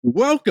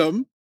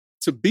Welcome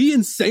to Be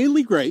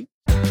Insanely Great.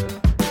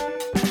 What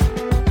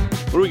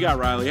do we got,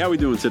 Riley? How are we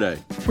doing today?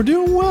 We're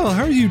doing well.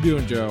 How are you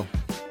doing, Joe?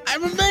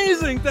 I'm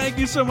amazing. Thank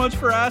you so much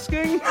for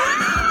asking.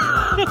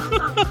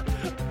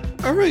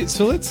 All right,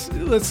 so let's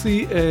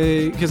see,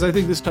 because I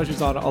think this touches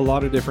on a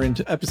lot of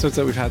different episodes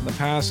that we've had in the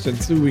past, and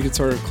so we could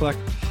sort of collect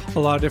a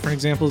lot of different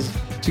examples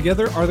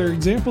together. Are there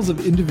examples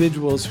of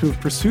individuals who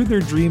have pursued their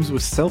dreams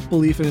with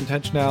self-belief and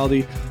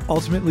intentionality,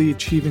 ultimately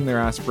achieving their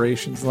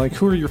aspirations? Like,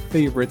 who are your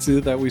favorites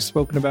that we've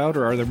spoken about,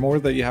 or are there more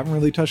that you haven't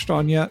really touched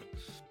on yet?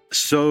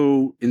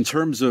 So in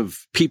terms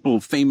of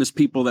people, famous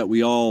people that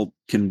we all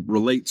can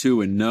relate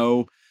to and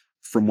know,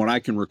 from what I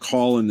can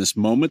recall in this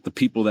moment, the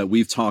people that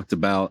we've talked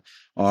about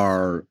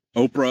are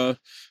Oprah,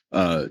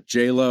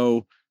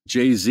 J.Lo,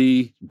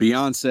 Jay-Z,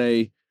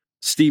 Beyoncé,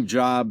 Steve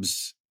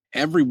Jobs.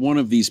 Every one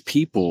of these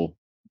people,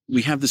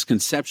 we have this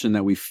conception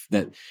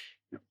that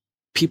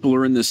people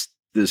are in this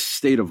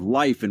state of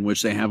life in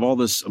which they have all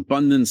this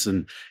abundance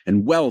and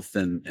wealth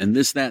and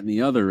this, that, and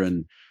the other.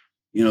 And,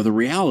 you know, the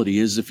reality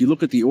is, if you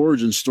look at the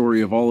origin story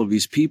of all of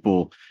these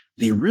people,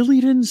 they really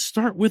didn't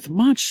start with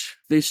much.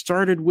 They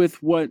started with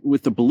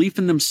the belief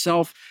in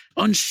themselves,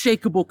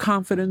 unshakable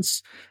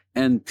confidence,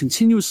 and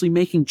continuously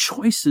making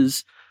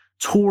choices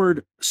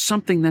toward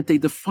something that they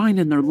define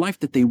in their life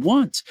that they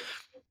want.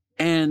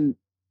 And,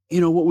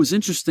 you know, what was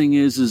interesting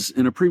is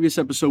in a previous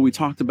episode, we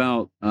talked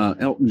about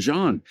Elton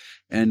John,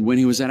 and when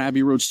he was at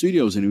Abbey Road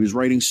Studios and he was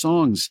writing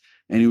songs,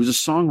 and he was a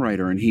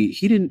songwriter, and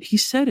he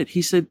said it.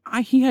 He said,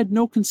 he had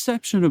no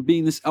conception of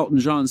being this Elton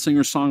John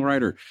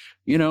singer-songwriter.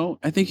 You know,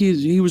 I think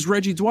he was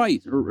Reggie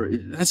Dwight, or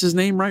that's his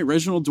name, right?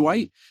 Reginald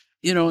Dwight.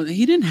 You know,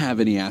 he didn't have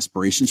any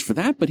aspirations for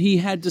that, but he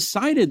had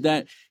decided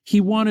that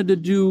he wanted to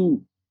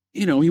do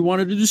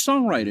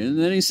songwriting. And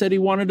then he said he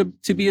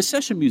wanted to be a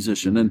session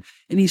musician, and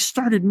he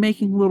started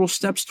making little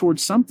steps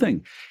towards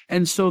something.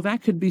 And so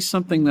that could be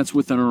something that's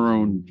within our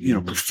own, you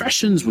know,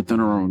 professions, within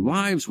our own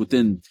lives,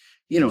 within,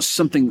 you know,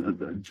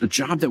 something, a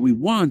job that we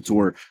want,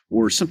 or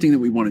something that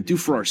we want to do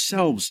for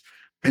ourselves.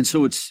 And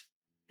so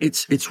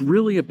it's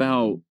really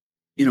about,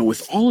 you know,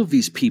 with all of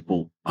these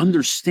people,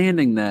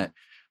 understanding that,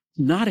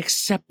 not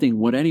accepting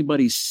what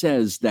anybody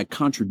says that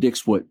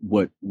contradicts what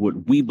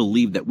we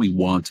believe that we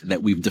want,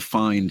 that we've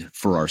defined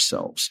for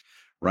ourselves,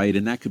 right?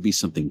 And that could be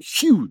something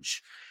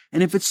huge.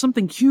 And if it's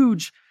something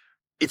huge,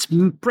 it's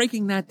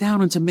breaking that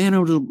down into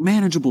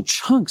manageable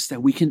chunks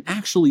that we can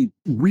actually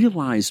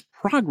realize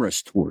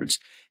progress towards.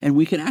 And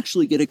we can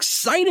actually get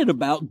excited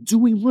about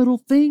doing little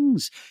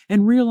things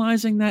and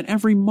realizing that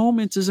every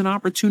moment is an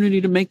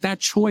opportunity to make that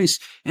choice.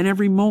 And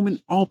every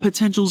moment, all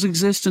potentials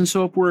exist. And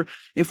so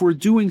if we're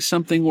doing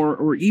something,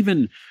 or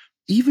even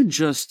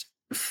just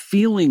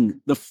feeling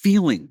the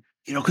feeling,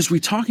 you know, because we're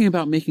talking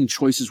about making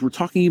choices, we're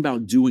talking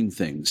about doing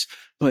things,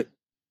 but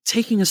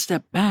taking a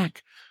step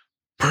back,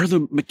 per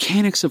the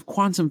mechanics of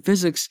quantum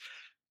physics,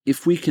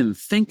 if we can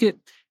think it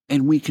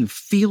and we can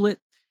feel it,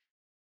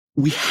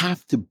 we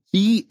have to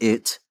be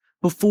it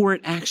before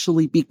it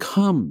actually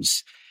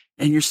becomes.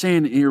 And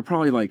you're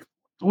probably like,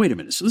 oh, wait a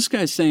minute. So this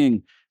guy's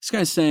saying,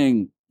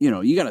 you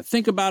know, you got to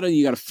think about it,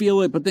 you got to feel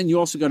it, but then you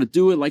also got to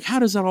do it. Like, how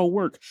does that all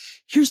work?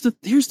 Here's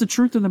the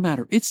truth of the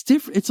matter. It's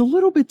different. It's a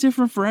little bit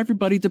different for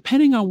everybody,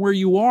 depending on where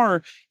you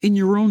are in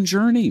your own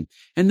journey,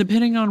 and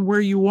depending on where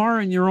you are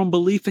in your own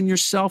belief in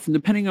yourself, and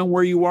depending on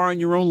where you are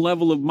in your own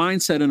level of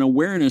mindset and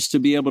awareness, to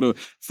be able to,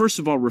 first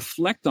of all,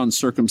 reflect on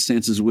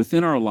circumstances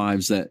within our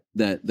lives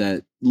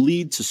that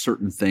lead to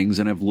certain things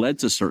and have led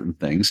to certain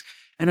things.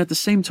 And at the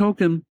same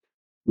token,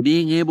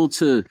 being able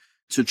to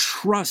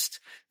trust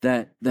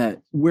that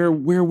where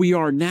we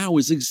are now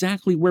is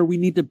exactly where we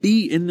need to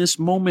be in this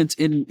moment,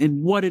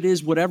 in what it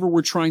is, whatever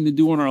we're trying to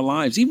do in our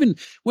lives, even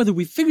whether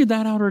we figured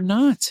that out or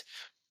not.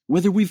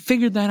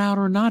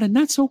 And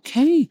that's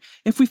okay.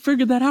 If we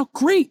figured that out,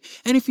 great.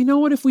 And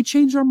if we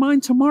change our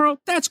mind tomorrow,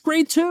 that's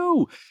great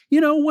too. You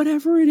know,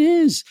 whatever it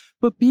is.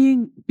 But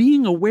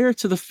being aware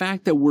to the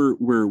fact that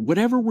we're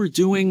whatever we're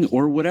doing,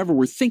 or whatever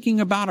we're thinking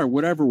about, or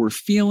whatever we're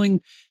feeling,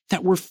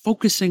 that we're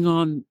focusing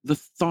on the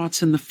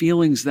thoughts and the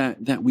feelings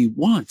that we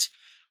want.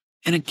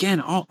 And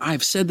again,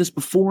 I've said this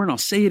before, and I'll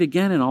say it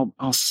again, and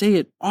I'll say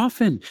it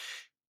often.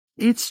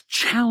 It's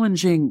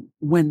challenging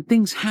when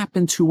things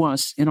happen to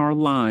us in our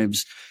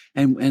lives.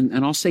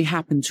 And I'll say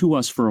happen to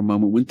us for a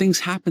moment. When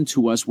things happen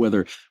to us,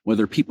 whether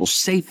people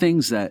say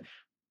things that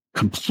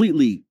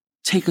completely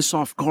take us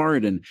off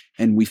guard, and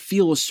we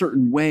feel a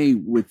certain way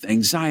with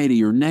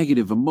anxiety or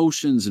negative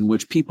emotions, in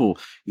which people,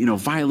 you know,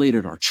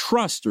 violated our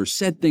trust or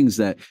said things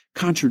that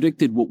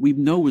contradicted what we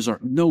know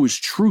is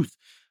truth,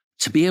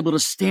 to be able to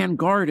stand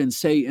guard and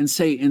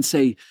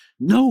say,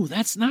 no,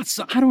 that's not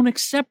so. I don't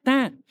accept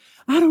that.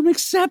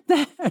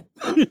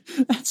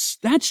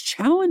 That's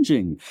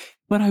challenging.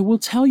 But I will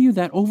tell you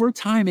that over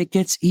time, it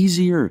gets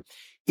easier.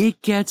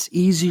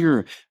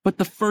 But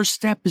the first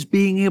step is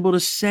being able to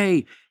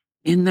say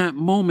in that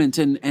moment,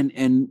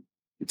 and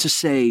to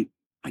say,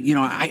 you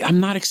know, I'm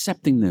not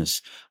accepting this.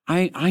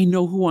 I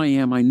know who I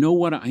am. I know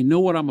what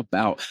I'm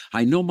about.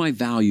 I know my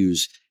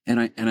values.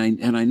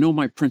 I know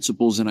my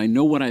principles, and I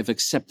know what I've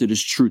accepted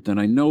as truth. And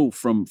I know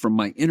from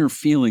my inner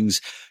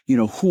feelings,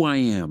 who I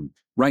am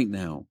right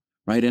now.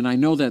 Right. And I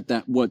know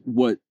that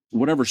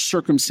whatever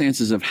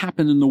circumstances have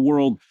happened in the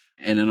world,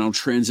 and then I'll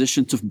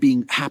transition to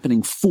being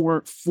happening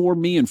for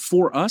me and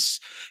for us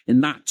and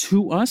not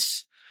to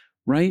us.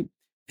 Right.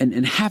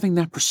 And having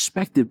that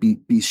perspective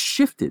be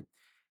shifted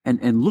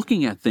and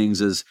looking at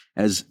things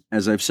as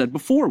I've said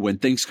before, when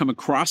things come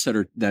across that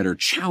are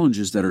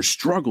challenges, that are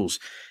struggles,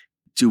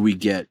 do we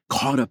get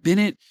caught up in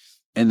it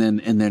and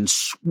then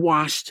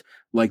swashed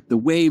like the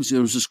waves?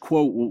 There was this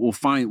quote we'll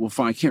find.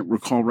 I can't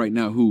recall right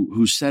now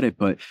who said it,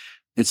 but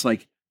it's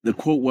like the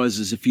quote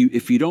is if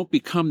you don't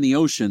become the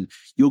ocean,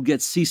 you'll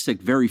get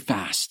seasick very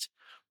fast.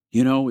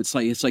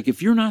 It's like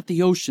if you're not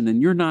the ocean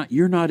and you're not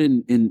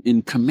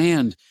in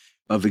command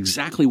of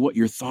exactly what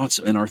your thoughts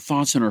and our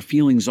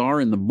feelings are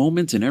in the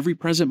moment, in every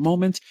present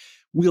moment,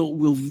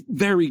 we'll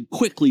very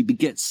quickly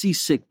get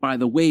seasick by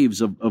the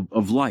waves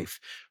of life,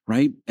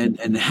 right?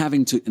 And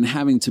having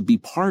to be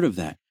part of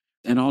that.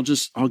 And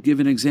I'll give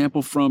an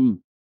example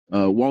from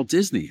Walt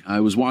Disney. I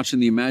was watching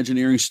the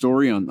Imagineering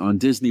story on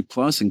Disney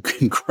Plus,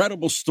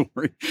 incredible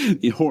story,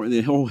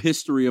 the whole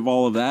history of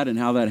all of that and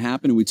how that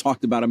happened. And we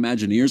talked about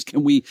Imagineers.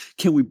 Can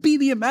we be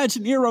the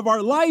Imagineer of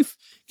our life?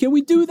 Can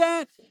we do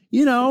that?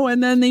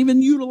 And then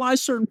even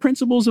utilize certain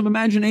principles of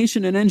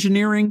imagination and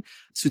engineering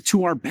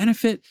to our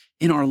benefit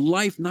in our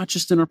life, not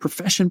just in our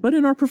profession, but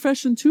in our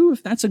profession too,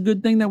 if that's a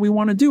good thing that we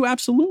want to do.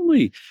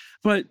 Absolutely.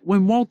 But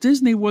when Walt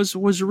Disney was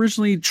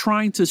originally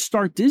trying to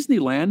start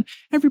Disneyland,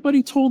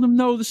 everybody told him,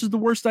 no, this is the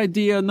worst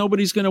idea.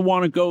 Nobody's going to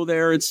want to go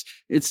there. It's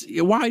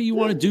why do you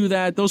want to do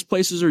that? Those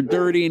places are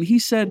dirty. And he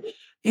said,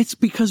 it's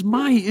because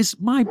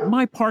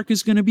my park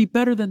is going to be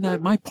better than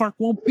that. My park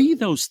won't be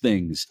those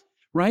things.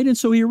 Right. And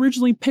so he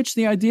originally pitched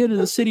the idea to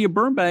the city of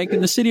Burbank,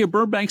 and the city of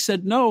Burbank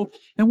said no.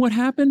 And what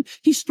happened?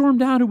 He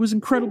stormed out. It was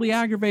incredibly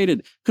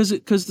aggravated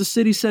because the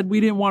city said we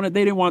didn't want it.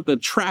 They didn't want the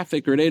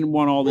traffic, or they didn't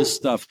want all this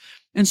stuff.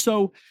 And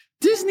so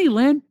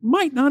Disneyland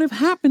might not have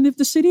happened if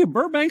the city of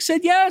Burbank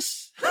said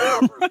yes.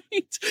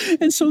 Right.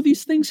 And so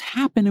these things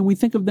happen, and we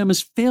think of them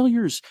as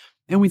failures,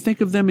 and we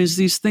think of them as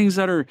these things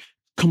that are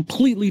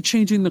completely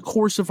changing the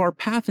course of our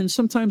path. And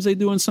sometimes they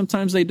do, and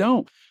sometimes they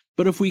don't.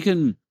 But if we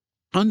can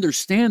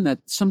understand that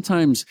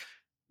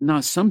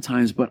not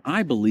sometimes, but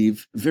I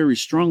believe very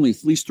strongly,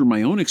 at least through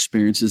my own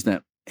experiences,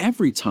 that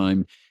every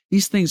time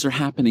these things are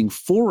happening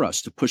for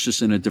us to push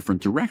us in a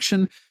different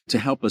direction, to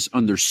help us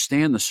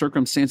understand the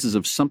circumstances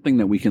of something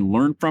that we can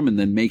learn from and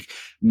then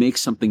make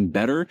something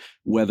better,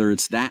 whether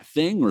it's that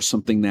thing or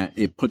something that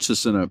it puts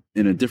us in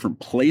a different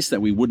place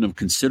that we wouldn't have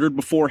considered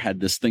before had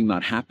this thing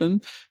not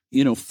happened,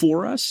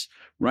 for us.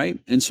 Right.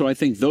 And so I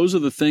think those are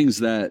the things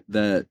that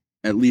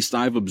at least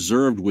I've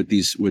observed with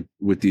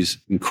these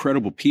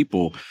incredible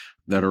people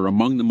that are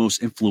among the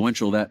most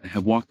influential that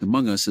have walked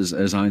among us,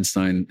 as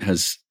Einstein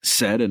has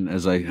said, and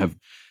as I have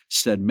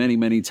said many,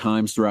 many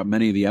times throughout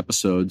many of the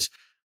episodes.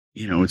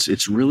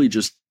 It's really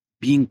just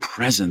being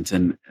present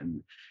and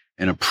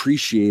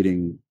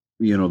appreciating,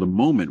 the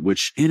moment,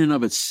 which in and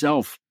of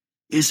itself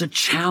is a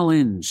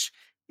challenge.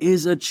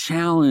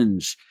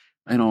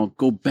 And I'll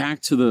go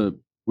back to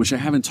which I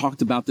haven't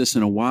talked about this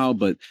in a while,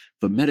 but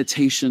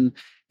meditation.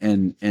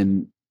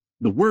 And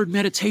the word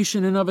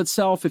meditation in of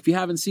itself, if you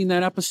haven't seen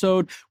that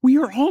episode, we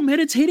are all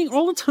meditating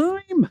all the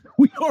time.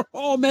 We are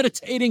all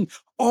meditating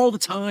all the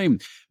time.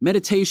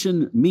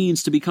 Meditation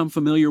means to become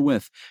familiar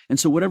with. And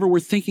so whatever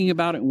we're thinking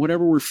about it,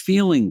 whatever we're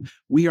feeling,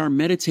 we are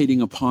meditating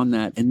upon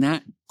that. And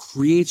that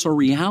creates our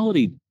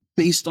reality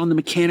based on the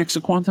mechanics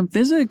of quantum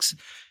physics.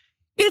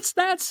 It's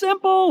that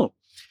simple.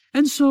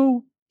 And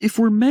so if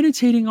we're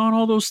meditating on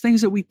all those things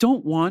that we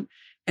don't want,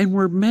 and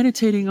we're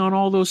meditating on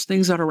all those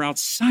things that are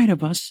outside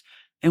of us,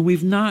 and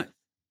we've not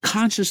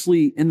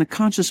consciously, in the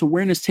conscious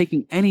awareness,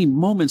 taking any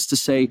moments to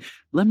say,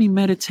 let me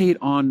meditate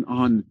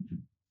on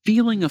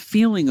feeling a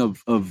feeling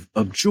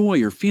of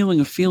joy, or feeling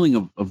a feeling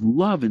of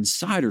love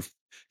inside, or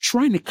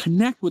trying to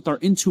connect with our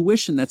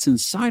intuition that's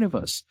inside of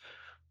us,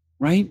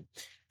 right?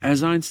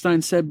 As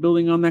Einstein said,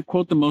 building on that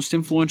quote, the most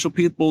influential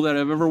people that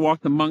have ever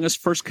walked among us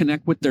first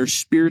connect with their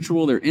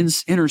spiritual, their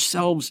inner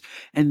selves,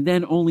 and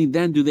then only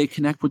then do they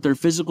connect with their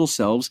physical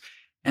selves.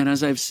 And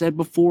as I've said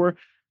before,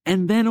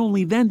 and then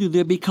only then do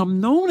they become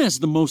known as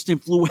the most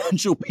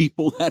influential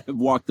people that have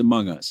walked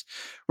among us,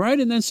 right?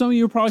 And then some of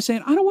you are probably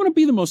saying, I don't want to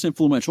be the most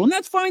influential, and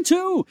that's fine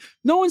too.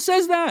 No one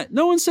says that.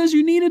 No one says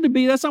you needed to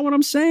be. That's not what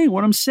I'm saying.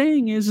 What I'm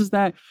saying is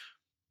that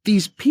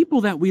these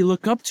people that we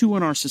look up to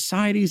in our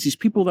societies, these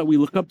people that we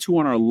look up to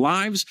in our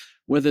lives,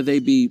 whether they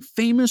be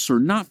famous or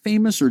not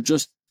famous, or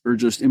just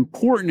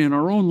important in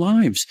our own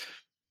lives,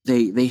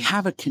 they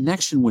have a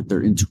connection with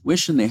their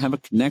intuition. They have a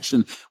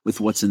connection with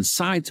what's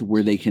inside, to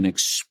where they can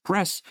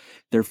express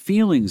their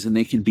feelings, and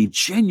they can be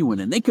genuine,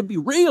 and they can be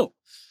real.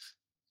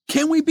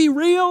 Can we be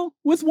real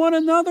with one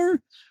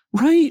another?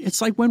 Right?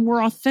 It's like when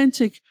we're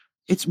authentic,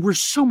 we're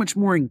so much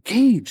more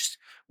engaged.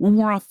 When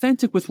we're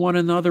authentic with one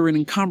another and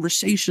in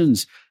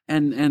conversations,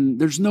 and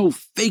there's no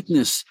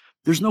fakeness,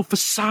 there's no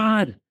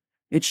facade,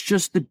 It's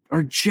just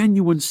our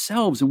genuine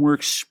selves, and we're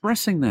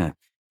expressing that.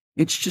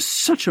 It's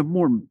just such a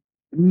more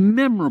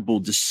memorable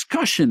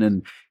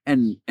discussion,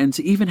 and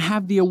to even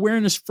have the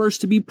awareness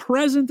first to be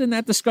present in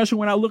that discussion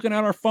without looking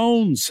at our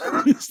phones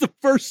is the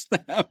first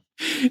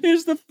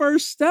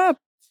step.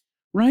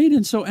 Right.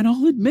 And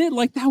I'll admit,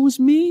 like, that was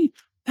me.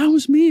 I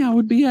would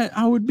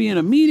be in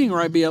a meeting,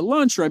 or I'd be at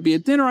lunch, or I'd be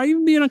at dinner. I'd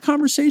even be in a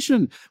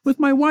conversation with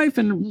my wife,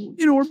 and,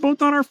 we're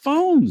both on our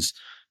phones.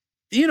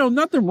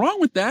 Nothing wrong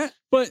with that.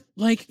 But,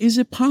 like, is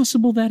it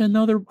possible that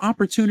another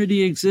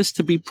opportunity exists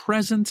to be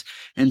present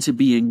and to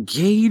be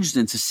engaged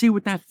and to see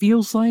what that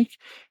feels like?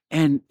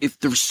 And if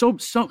there's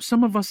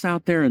some of us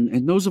out there,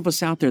 and those of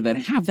us out there that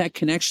have that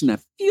connection,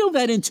 that feel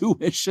that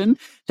intuition,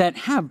 that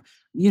have,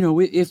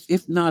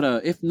 if not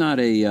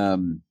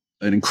an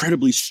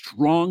incredibly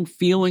strong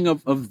feeling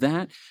of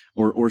that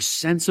or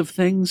sense of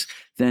things,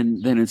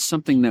 then it's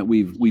something that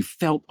we've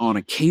felt on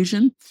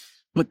occasion.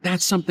 But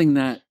that's something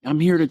that I'm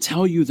here to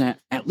tell you that,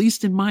 at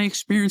least in my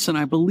experience, and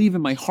I believe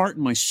in my heart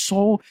and my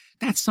soul,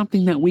 that's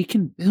something that we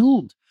can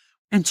build.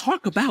 And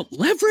talk about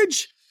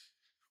leverage.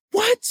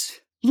 What?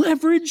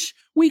 Leverage?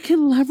 We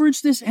can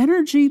leverage this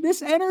energy.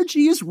 This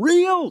energy is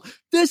real.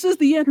 This is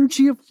the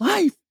energy of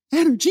life.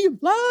 Energy of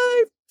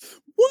life.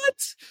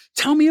 What?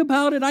 Tell me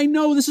about it. I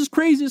know this is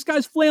crazy. This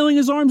guy's flailing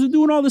his arms and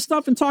doing all this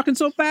stuff and talking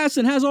so fast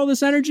and has all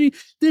this energy.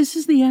 This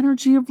is the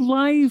energy of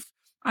life.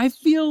 I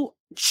feel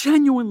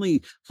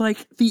genuinely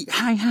like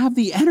I have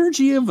the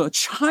energy of a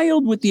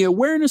child with the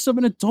awareness of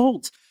an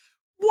adult.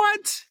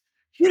 What?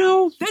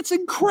 That's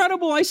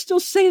incredible. I still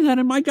say that,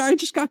 and my guy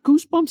just got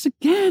goosebumps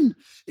again.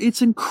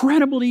 It's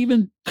incredible to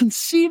even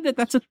conceive that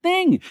that's a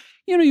thing.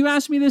 You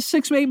asked me this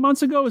 6 or 8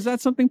 months ago, is that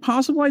something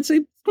possible? I'd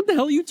say, what the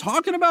hell are you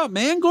talking about,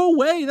 man? Go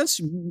away. That's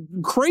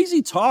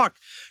crazy talk.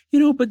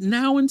 But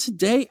now and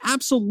today,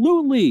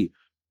 absolutely.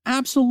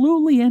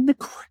 Absolutely. And the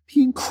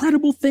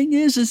incredible thing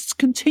is it's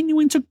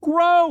continuing to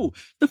grow.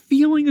 The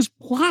feeling is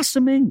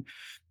blossoming.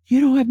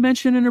 I've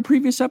mentioned in a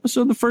previous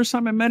episode, the first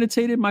time I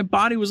meditated, my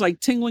body was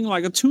like tingling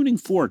like a tuning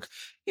fork.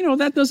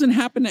 That doesn't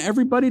happen to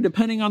everybody,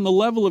 depending on the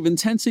level of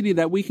intensity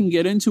that we can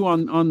get into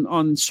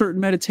on certain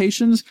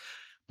meditations.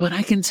 But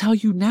I can tell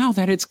you now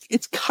that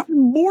it's gotten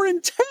more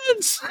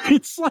intense.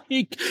 It's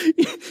like,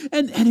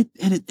 and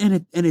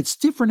it's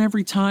different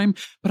every time.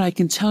 But I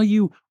can tell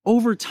you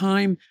over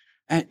time,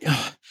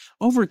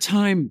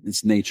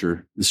 it's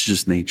nature. It's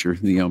just nature.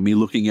 Me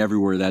looking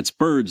everywhere. That's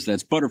birds.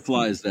 That's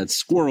butterflies. That's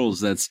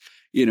squirrels. That's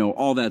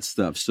all that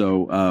stuff.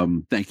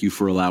 So thank you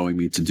for allowing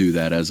me to do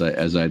that as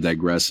I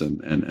digress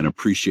and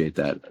appreciate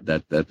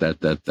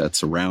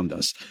that's around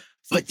us.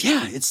 But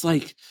yeah, it's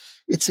like,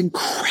 it's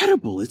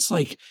incredible. It's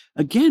like,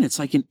 again, it's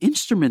like an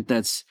instrument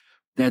that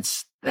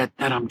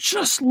I'm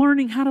just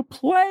learning how to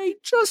play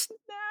just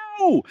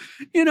now,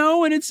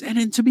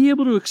 and to be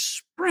able to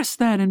express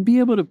that and be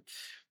able to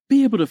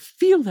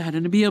feel that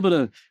and to be able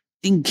to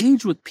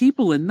engage with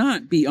people and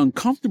not be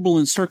uncomfortable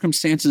in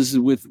circumstances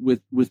with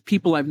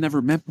people I've never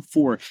met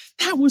before.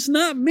 That was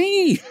not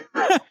me.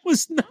 That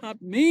was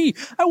not me.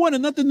 I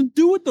wanted nothing to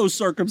do with those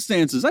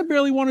circumstances. I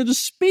barely wanted to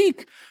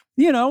speak,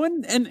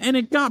 and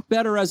it got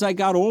better as I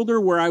got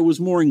older, where I was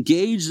more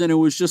engaged, and it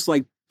was just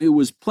like, it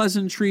was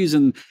pleasantries,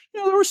 and,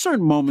 there were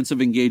certain moments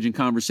of engaging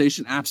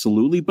conversation.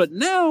 Absolutely. But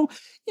now,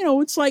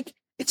 it's like,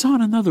 it's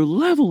on another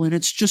level, and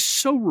it's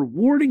just so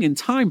rewarding, and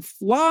time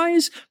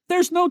flies.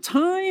 There's no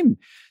time.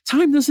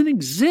 Time doesn't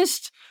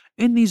exist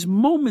in these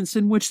moments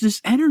in which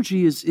this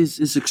energy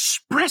is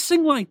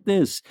expressing like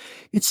this.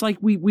 It's like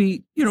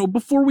we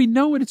before we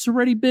know it, it's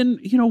already been,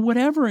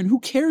 whatever. And who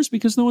cares,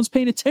 because no one's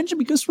paying attention,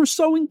 because we're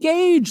so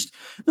engaged.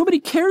 Nobody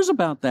cares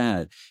about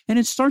that. And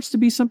it starts to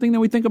be something that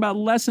we think about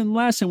less and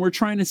less. And we're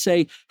trying to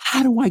say,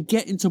 how do I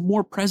get into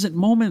more present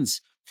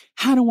moments?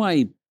 How do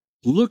I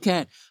look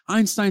at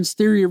Einstein's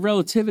theory of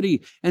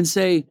relativity and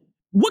say,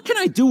 what can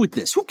I do with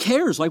this? Who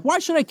cares? Like, why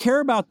should I care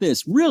about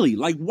this? Really?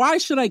 Like, why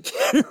should I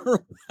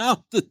care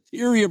about the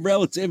theory of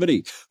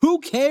relativity? Who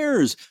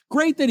cares?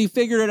 Great that he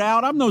figured it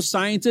out. I'm no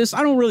scientist.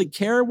 I don't really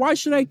care. Why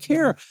should I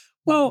care?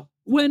 Well,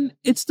 when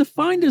it's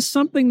defined as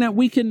something that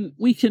we can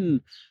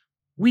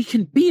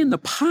be in the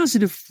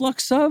positive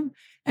flux of,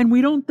 and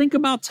we don't think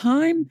about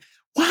time,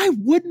 why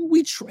wouldn't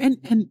we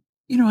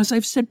as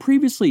I've said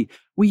previously,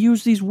 we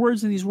use these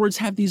words, and these words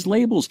have these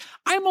labels.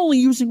 I'm only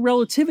using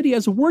relativity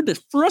as a word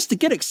for us to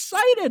get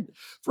excited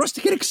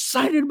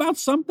about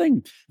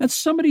something that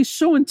somebody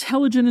so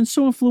intelligent and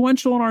so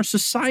influential in our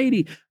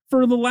society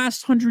for the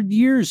last 100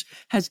 years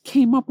has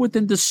came up with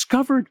and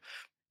discovered.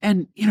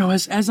 And,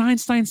 as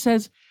Einstein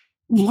says,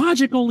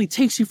 logic only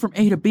takes you from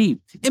A to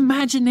B.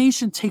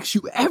 Imagination takes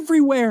you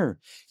everywhere.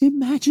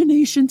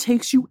 Imagination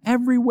takes you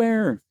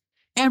everywhere.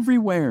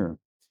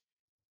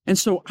 And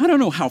so I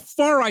don't know how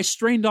far I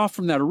strained off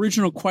from that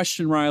original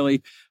question,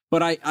 Riley,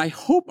 but I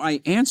hope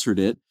I answered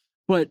it.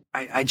 But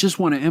I just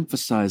want to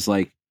emphasize,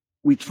 like,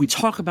 we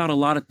talk about a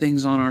lot of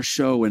things on our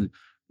show, and,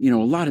 a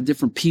lot of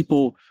different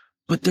people,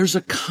 but there's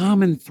a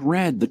common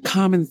thread. The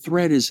common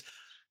thread is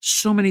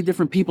so many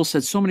different people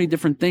said so many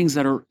different things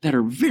that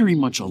are very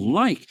much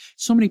alike.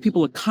 So many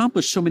people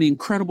accomplished so many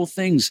incredible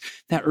things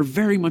that are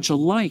very much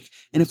alike.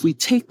 And if we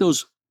take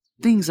those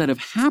things that have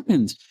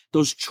happened,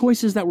 those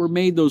choices that were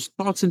made, those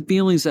thoughts and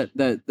feelings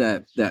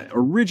that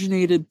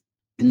originated,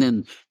 and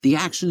then the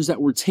actions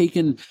that were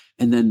taken,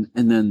 and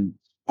then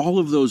all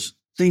of those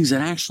things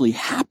that actually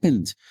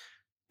happened,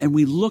 and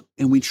we look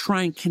and we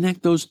try and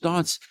connect those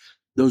dots,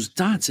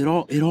 it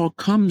all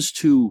comes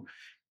to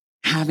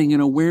having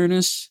an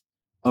awareness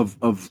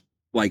of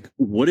like,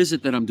 what is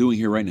it that I'm doing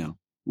here right now?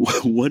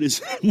 What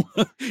is,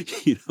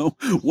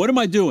 what am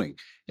I doing?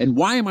 And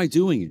why am I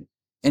doing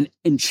it?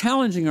 And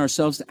challenging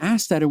ourselves to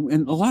ask that.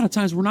 And a lot of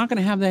times we're not going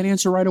to have that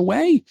answer right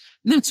away.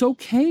 And that's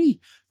okay.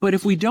 But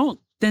if we don't,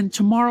 then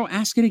tomorrow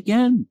ask it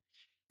again.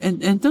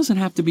 And it doesn't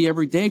have to be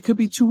every day. It could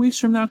be 2 weeks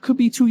from now. It could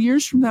be 2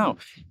 years from now.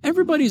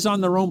 Everybody's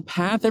on their own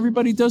path.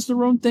 Everybody does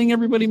their own thing.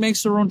 Everybody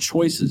makes their own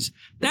choices.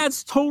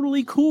 That's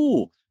totally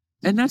cool.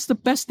 And that's the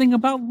best thing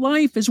about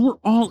life, is we're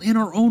all in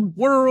our own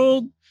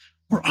world.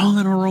 We're all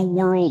in our own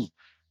world,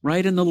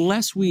 right? And the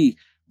less we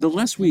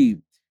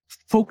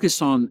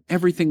focus on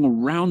everything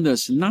around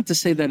us, and not to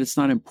say that it's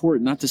not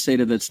important, not to say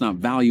that it's not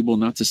valuable,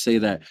 not to say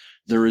that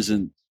there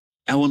isn't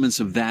elements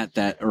of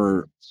that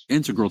are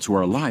integral to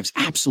our lives.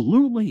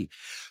 Absolutely.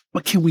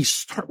 But can we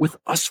start with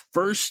us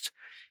first?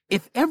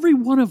 If every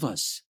one of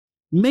us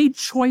made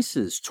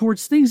choices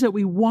towards things that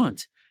we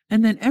want,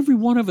 and then every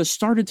one of us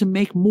started to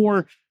make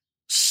more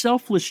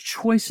selfless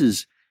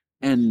choices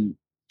and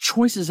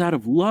choices out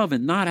of love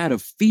and not out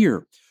of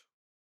fear,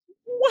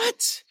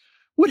 what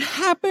would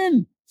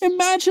happen?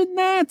 Imagine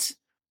that.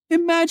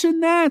 Imagine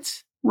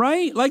that,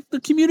 right? Like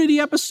the Community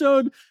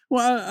episode,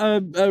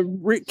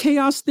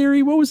 Chaos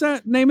Theory. What was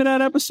that name of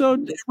that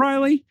episode,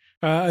 Riley?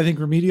 I think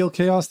Remedial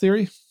Chaos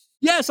Theory.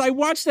 Yes, I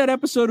watched that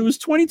episode. It was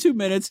 22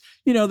 minutes.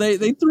 They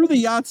threw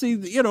the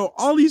Yahtzee,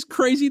 all these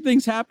crazy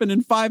things happened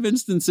in 5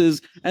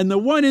 instances. And the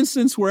one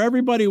instance where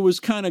everybody was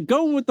kind of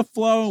going with the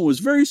flow and was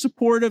very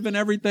supportive and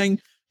everything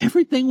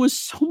was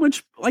so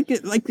much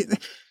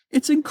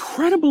it's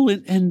incredible.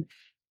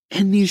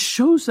 And these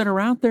shows that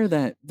are out there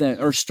that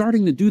are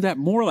starting to do that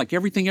more, like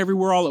Everything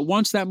Everywhere All at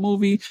Once, that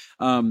movie,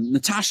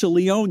 Natasha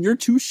Lyonne, your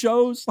 2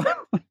 shows, all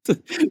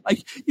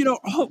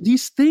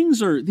these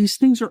things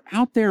are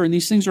out there, and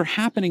these things are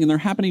happening, and they're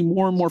happening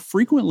more and more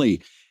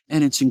frequently.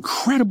 And it's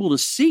incredible to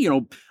see,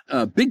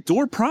 big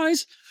door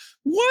prize.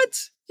 What?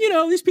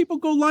 These people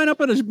go line up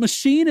at a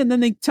machine, and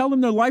then they tell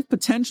them their life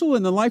potential,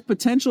 and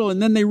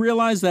then they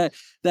realize that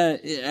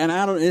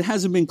it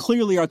hasn't been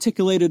clearly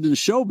articulated in the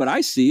show, but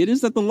I see it, is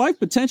that the life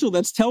potential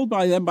that's told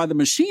by them by the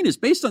machine is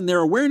based on their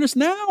awareness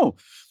now.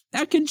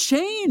 That can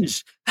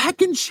change. That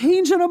can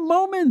change in a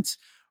moment,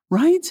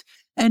 right?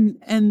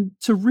 And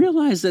to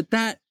realize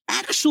that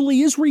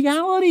actually is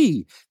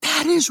reality.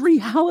 That is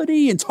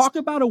reality. And talk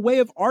about a way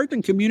of art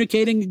and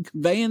communicating and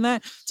conveying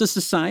that to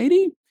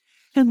society.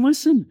 And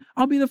listen,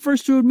 I'll be the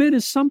first to admit,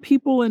 is some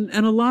people and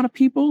a lot of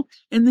people,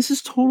 and this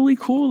is totally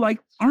cool,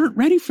 aren't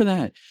ready for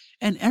that.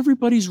 And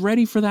everybody's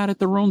ready for that at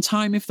their own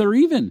time, if they're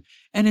even.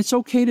 And it's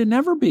okay to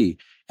never be.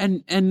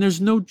 And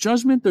there's no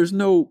judgment. There's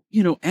no,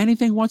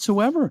 anything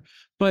whatsoever.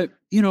 But,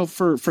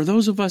 for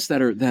those of us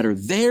that are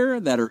there,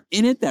 that are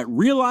in it, that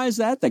realize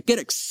that get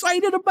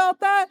excited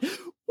about that,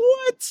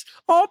 what?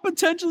 All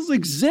potentials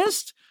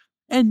exist.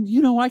 And,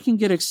 I can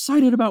get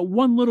excited about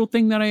one little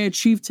thing that I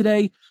achieved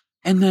today.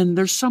 And then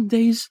there's some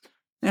days,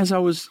 as I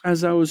was,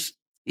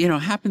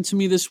 happened to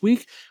me this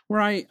week, where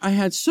I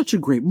had such a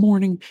great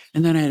morning,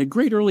 and then I had a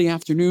great early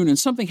afternoon, and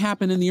something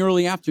happened in the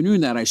early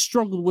afternoon that I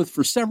struggled with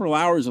for several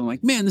hours. I'm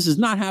like, man, this is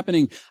not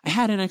happening. I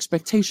had an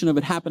expectation of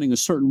it happening a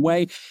certain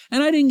way,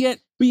 and I didn't get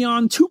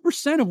beyond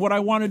 2% of what I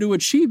wanted to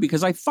achieve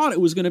because I thought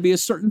it was going to be a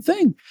certain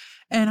thing.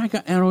 And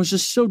I was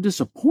just so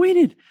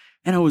disappointed.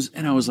 And I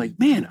was like,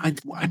 man, I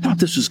thought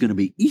this was going to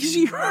be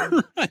easier.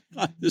 I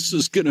thought this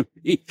was going to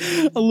be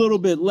a little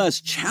bit less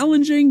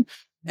challenging.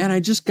 And I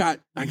just got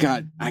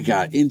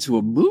into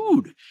a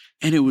mood,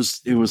 and it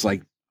was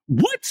like,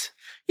 what?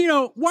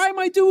 Why am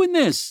I doing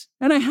this?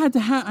 And I had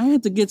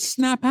to get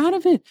snap out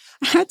of it.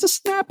 I had to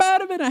snap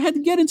out of it. I had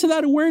to get into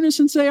that awareness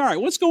and say, all right,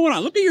 what's going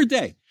on? Look at your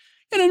day.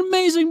 And an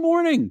amazing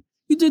morning.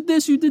 You did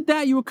this, you did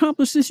that, you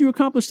accomplished this, you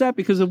accomplished that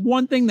because of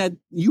one thing that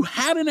you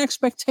had an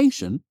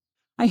expectation.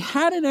 I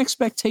had an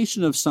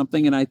expectation of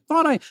something, and I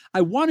thought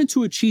I wanted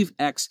to achieve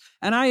X,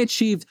 and I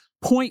achieved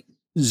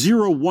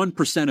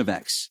 0.01% of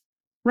X,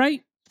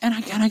 right? And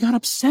I got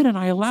upset, and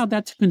I allowed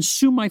that to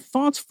consume my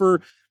thoughts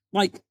for,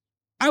 I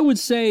would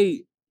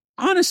say,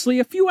 honestly,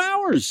 a few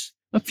hours,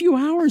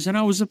 and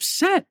I was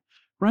upset,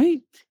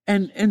 right?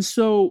 And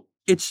so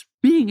it's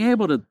being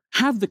able to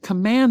have the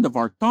command of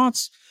our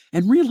thoughts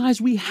and realize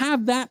we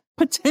have that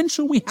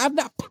potential, we have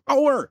that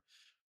power.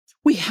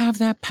 We have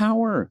that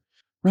power.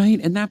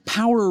 Right? And that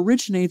power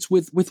originates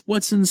with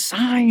what's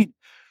inside.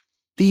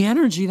 The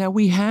energy that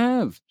we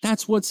have,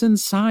 that's what's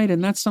inside.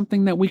 And that's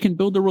something that we can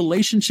build a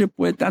relationship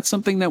with. That's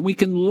something that we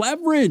can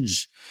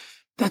leverage.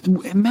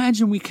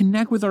 Imagine we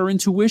connect with our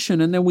intuition,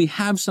 and then we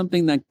have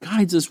something that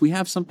guides us. We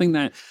have something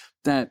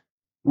that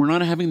We're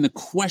not having to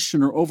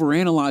question or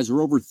overanalyze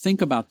or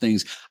overthink about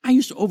things. I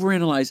used to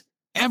overanalyze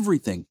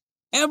everything.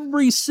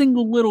 Every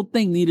single little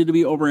thing needed to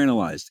be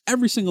overanalyzed.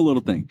 Every single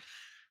little thing.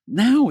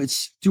 Now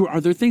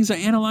are there things I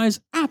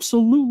analyze?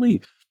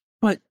 Absolutely.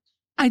 But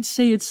I'd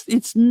say it's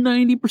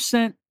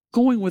 90%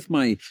 going with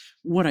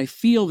what I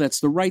feel that's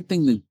the right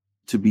thing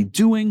to be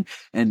doing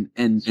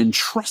and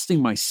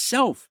trusting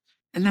myself.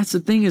 And that's the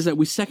thing, is that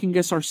we second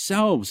guess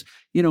ourselves,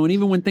 and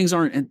even when things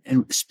aren't,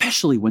 and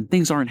especially when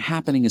things aren't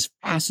happening as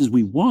fast as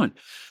we want,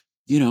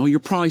 you're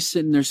probably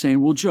sitting there saying,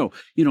 well, Joe,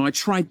 I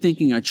tried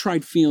thinking, I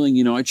tried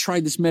feeling, I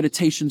tried this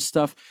meditation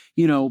stuff,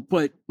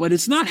 but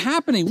it's not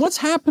happening. What's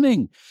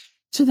happening?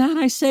 To that,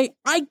 I say,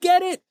 I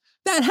get it.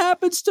 That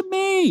happens to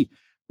me,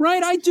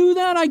 right? I do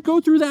that. I go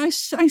through that.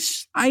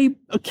 I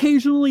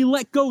occasionally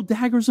let go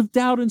daggers of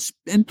doubt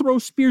and throw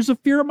spears of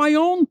fear at my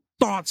own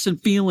thoughts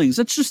and feelings.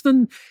 It's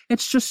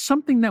just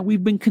something that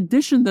we've been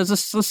conditioned as a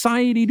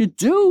society to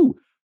do,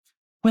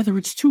 whether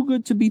it's too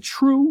good to be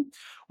true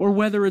or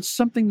whether it's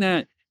something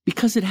that,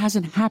 because it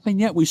hasn't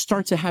happened yet, we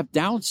start to have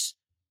doubts,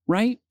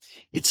 right?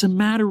 It's a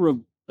matter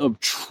of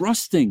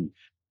trusting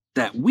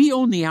that we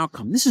own the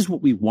outcome. This is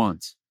what we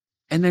want.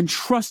 And then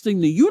trusting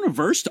the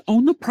universe to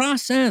own the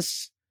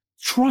process.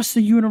 Trust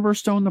the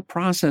universe to own the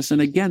process.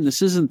 And again,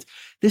 this is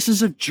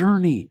a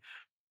journey.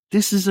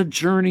 This is a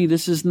journey.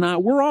 This is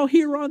not, we're all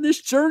here on this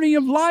journey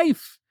of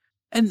life,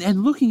 and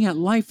looking at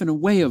life in a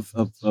way of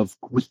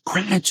with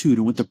gratitude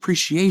and with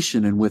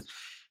appreciation and with,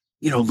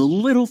 the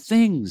little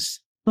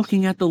things,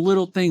 looking at the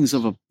little things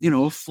of a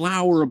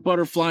flower, a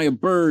butterfly, a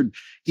bird,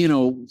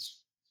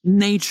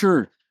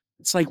 nature.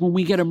 It's like when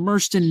we get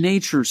immersed in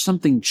nature,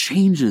 something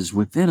changes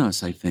within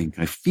us. I think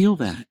I feel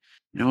that.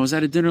 I was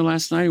at a dinner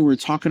last night. We were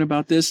talking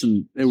about this,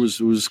 and it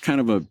was kind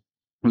of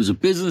it was a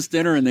business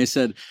dinner, and they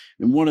said,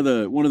 and one of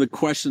the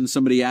questions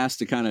somebody asked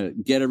to kind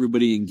of get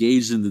everybody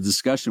engaged in the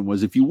discussion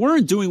was, if you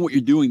weren't doing what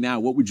you're doing now,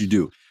 what would you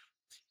do?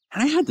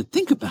 And I had to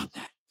think about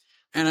that.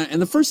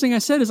 And the first thing I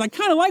said is, I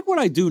kind of like what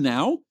I do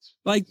now.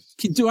 Like,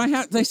 do I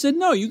have? They said,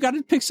 no, you got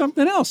to pick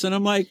something else. And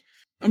I'm like,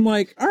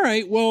 all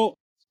right, well,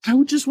 I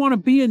would just want to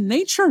be in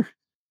nature.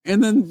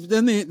 And then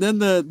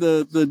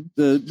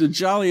the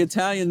jolly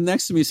Italian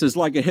next to me says,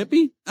 like a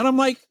hippie? And I'm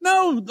like,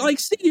 no, like,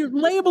 see, you're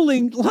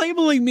labeling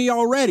me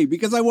already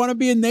because I want to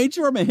be in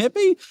nature. I'm a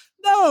hippie?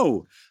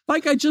 No,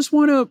 like, I just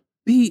want to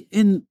be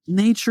in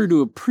nature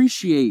to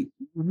appreciate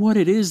what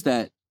it is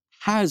that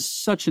has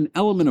such an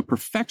element of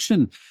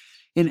perfection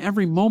in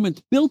every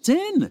moment built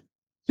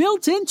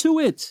into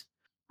it,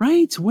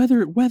 right?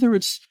 Whether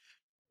it's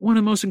one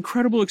of the most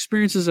incredible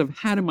experiences I've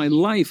had in my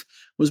life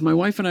was my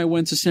wife and I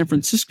went to San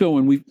Francisco,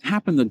 and we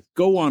happened to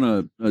go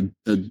on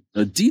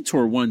a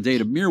detour one day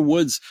to Muir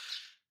Woods,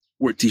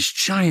 where these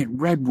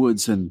giant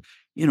redwoods and,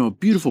 a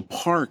beautiful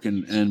park.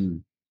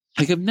 And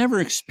like, I've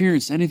never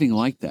experienced anything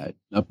like that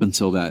up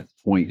until that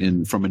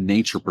point from a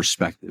nature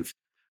perspective.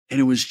 And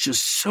it was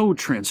just so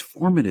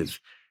transformative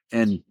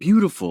and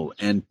beautiful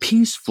and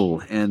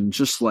peaceful and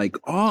just like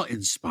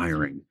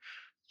awe-inspiring.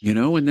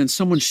 And then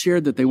someone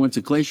shared that they went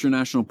to Glacier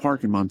National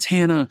Park in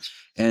Montana,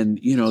 and,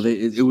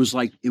 it was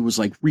like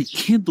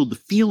rekindled the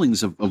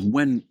feelings of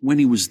when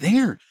he was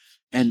there,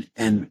 and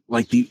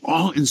like the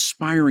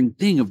awe-inspiring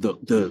thing of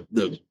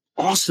the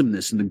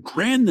awesomeness and the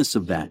grandness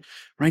of that,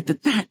 right?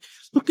 That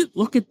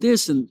look at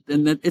this, and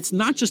that it's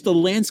not just a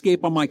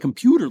landscape on my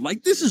computer.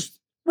 Like, this is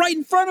right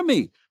in front of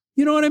me.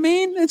 You know what I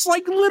mean? It's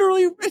like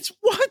literally,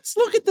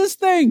 look at this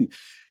thing.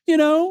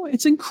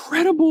 It's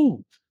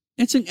incredible.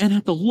 And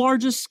at the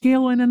largest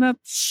scale and in that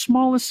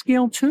smallest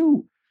scale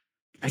too.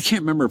 I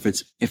can't remember if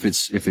it's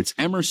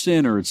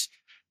Emerson or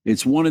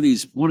it's one of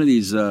these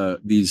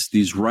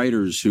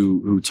writers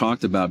who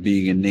talked about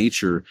being in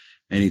nature,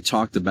 and he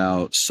talked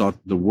about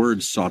the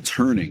word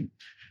sauntering,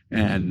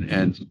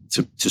 and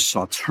to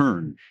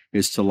sauntern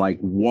is to like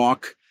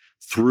walk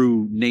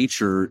through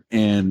nature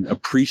and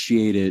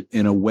appreciate it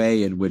in a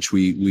way in which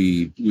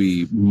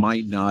we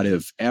might not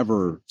have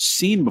ever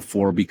seen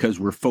before because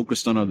we're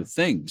focused on other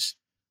things.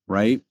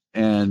 Right.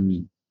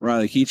 And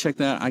Riley, can you check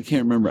that? I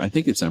can't remember. I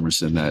think it's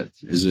Emerson.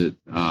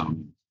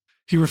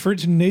 He referred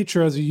to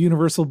nature as a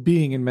universal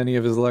being in many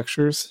of his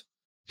lectures.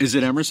 Is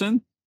it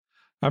Emerson?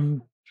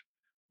 I'm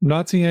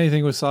not seeing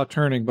anything with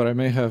sauntering, but I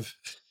may have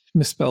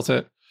misspelt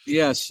it.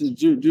 Yes.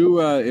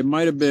 It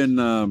might have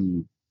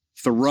been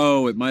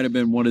Thoreau. It might have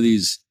been one of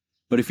these.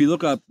 But if you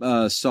look up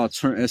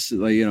sauntering,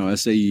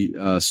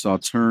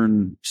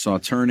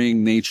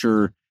 sauntering,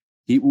 nature,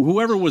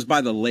 whoever was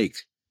by the lake.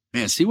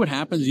 Man, see what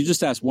happens? You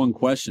just ask one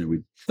question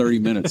with 30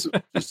 minutes.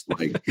 Just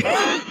like,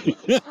 I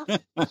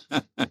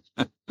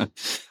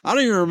don't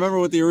even remember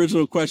what the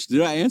original question.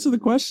 Did I answer the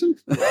question?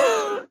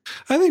 I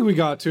think we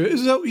got to it.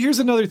 So here's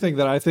another thing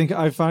that I think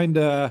I find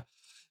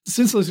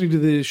since listening to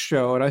this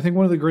show, and I think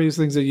one of the greatest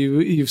things that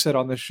you've said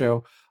on this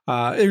show,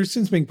 or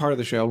since being part of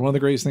the show, one of the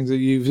greatest things that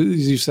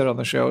you've said on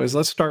the show is,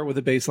 let's start with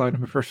a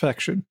baseline of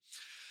perfection.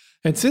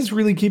 And since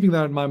really keeping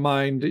that in my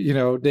mind,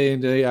 day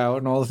in, day out,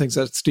 and all the things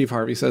that Steve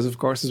Harvey says, of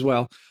course, as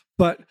well.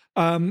 But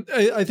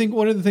I think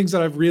one of the things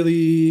that I've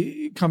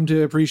really come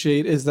to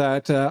appreciate is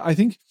that I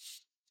think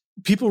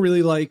people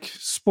really like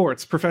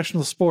sports,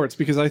 professional sports,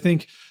 because I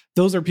think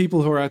those are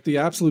people who are at the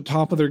absolute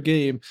top of their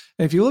game.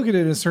 And if you look at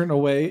it in a certain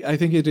way, I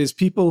think it is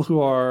people who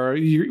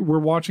we're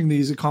watching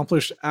these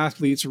accomplished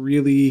athletes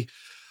really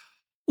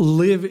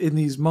live in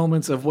these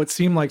moments of what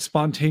seem like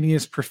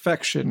spontaneous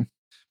perfection,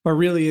 but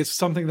really it's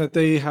something that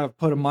they have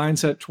put a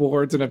mindset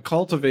towards and have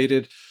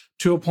cultivated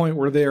to a point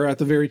where they're at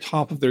the very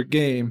top of their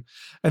game.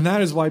 And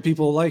that is why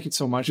people like it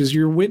so much, is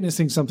you're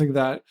witnessing something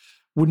that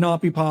would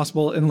not be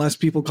possible unless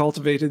people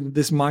cultivated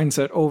this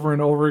mindset over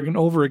and over and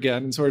over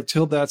again and sort of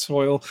tilled that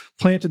soil,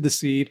 planted the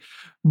seed,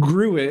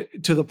 grew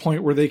it to the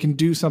point where they can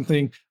do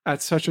something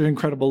at such an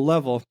incredible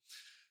level.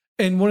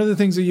 And one of the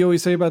things that you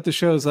always say about the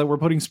show is that we're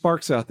putting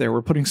sparks out there.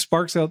 We're putting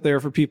sparks out there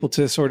for people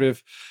to sort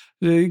of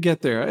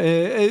get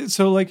there.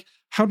 So like,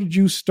 how did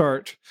you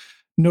start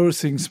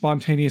noticing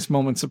spontaneous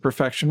moments of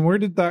perfection? Where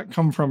did that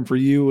come from for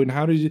you? And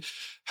how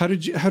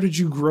did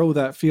you grow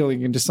that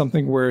feeling into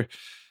something where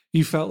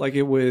you felt like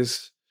it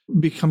was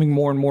becoming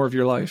more and more of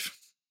your life?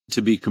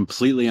 To be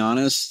completely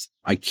honest,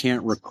 I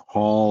can't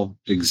recall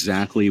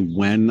exactly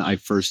when I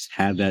first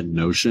had that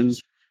notion.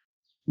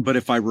 But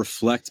if I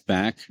reflect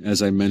back,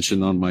 as I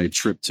mentioned on my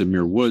trip to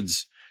Muir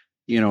Woods,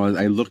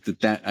 I looked at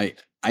that.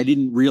 I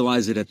didn't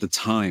realize it at the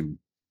time,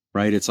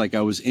 right? It's like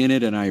I was in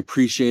it and I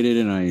appreciated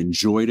it and I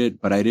enjoyed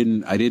it, but I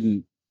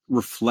didn't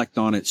reflect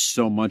on it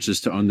so much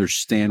as to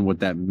understand what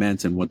that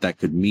meant and what that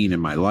could mean in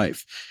my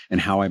life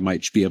and how I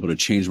might be able to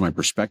change my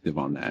perspective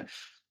on that.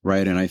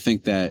 Right. And I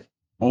think that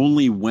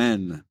only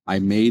when I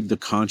made the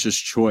conscious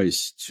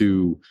choice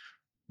to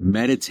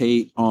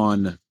meditate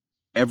on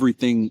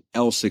everything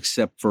else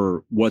except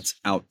for what's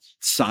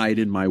outside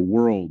in my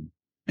world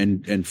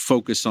and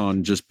focus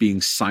on just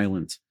being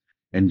silent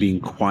and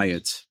being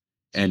quiet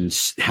and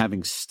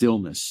having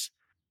stillness,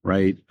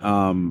 right?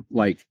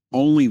 Like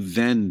only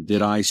then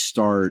did I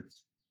start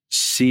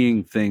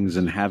seeing things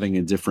and having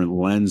a different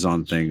lens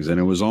on things. And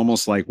it was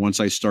almost like once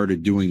I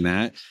started doing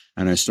that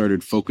and I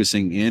started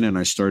focusing in and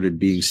I started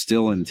being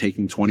still and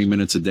taking 20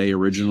 minutes a day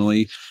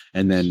originally,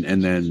 and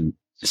then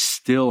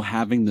still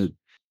having the,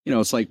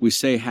 it's like we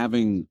say,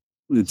 having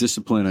the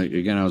discipline.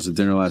 Again, I was at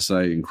dinner last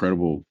night,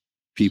 incredible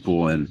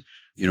people. And,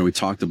 we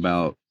talked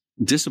about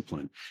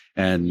discipline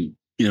and,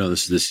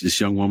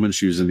 this young woman,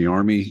 she was in the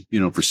Army,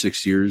 for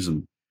 6 years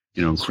and,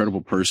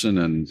 incredible person.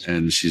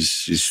 And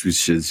she's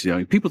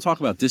people talk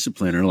about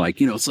discipline or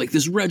like, it's like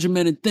this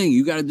regimented thing.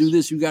 You got to do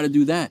this, you got to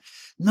do that.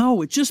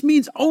 No, it just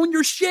means own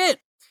your shit.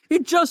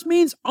 It just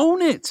means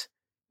own it.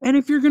 And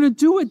if you're going to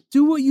do it,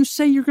 do what you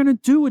say you're going to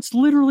do. It's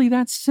literally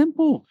that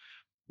simple.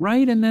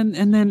 Right. And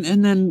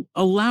then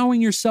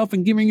allowing yourself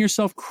and giving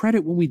yourself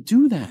credit when we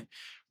do that.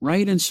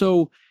 Right. And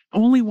so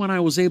only when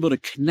I was able to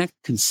connect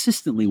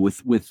consistently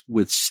with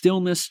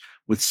stillness,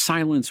 with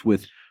silence,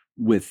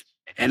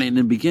 and in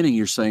the beginning,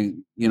 you're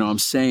saying, I'm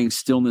saying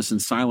stillness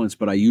and silence,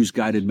 but I use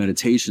guided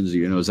meditations.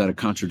 Is that a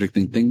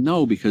contradicting thing?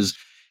 No, because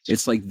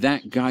it's like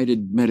that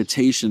guided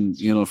meditation,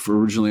 for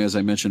originally, as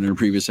I mentioned in a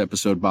previous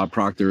episode, Bob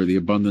Proctor, the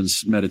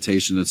abundance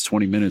meditation, that's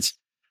 20 minutes.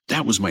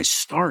 That was my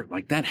start.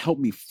 Like that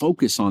helped me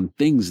focus on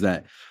things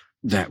that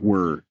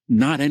were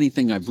not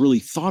anything I've really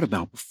thought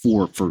about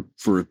before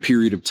for a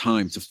period of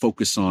time to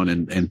focus on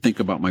and think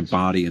about my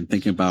body and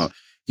thinking about,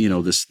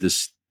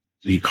 this,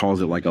 he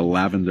calls it like a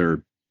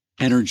lavender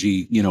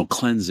energy,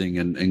 cleansing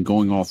and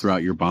going all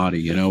throughout your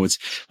body.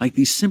 It's like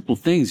these simple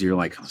things. You're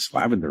like, oh, it's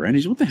lavender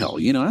energy. What the hell?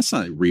 That's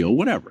not real,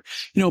 whatever,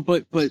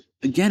 but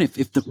again,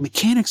 if the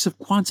mechanics of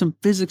quantum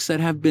physics that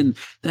have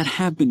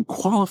been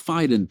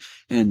qualified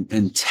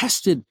and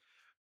tested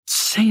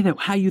say that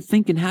how you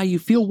think and how you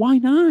feel, why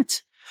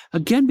not?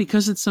 Again,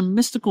 because it's a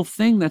mystical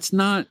thing that's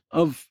not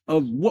of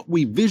what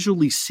we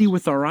visually see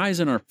with our eyes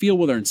and our feel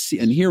with our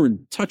and hear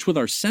and touch with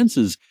our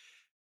senses.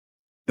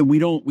 And we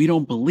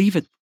don't believe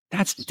it.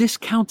 That's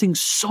discounting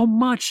so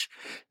much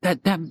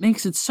that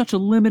makes it such a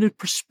limited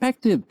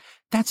perspective.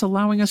 That's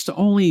allowing us to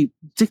only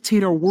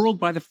dictate our world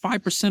by the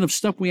 5% of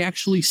stuff we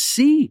actually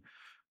see.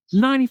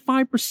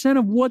 95%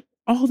 of what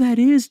all that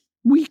is,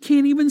 we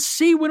can't even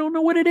see. We don't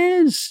know what it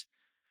is.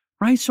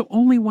 Right. So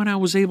only when I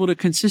was able to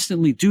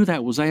consistently do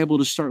that was I able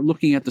to start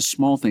looking at the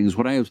small things.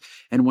 When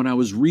I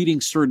was reading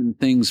certain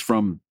things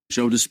from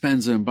Joe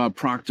Dispenza and Bob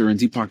Proctor and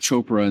Deepak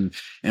Chopra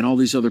and all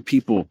these other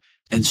people,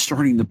 and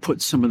starting to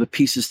put some of the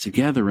pieces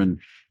together and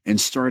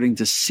starting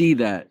to see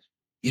that,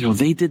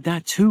 they did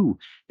that too.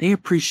 They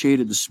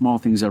appreciated the small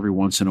things every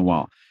once in a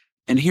while.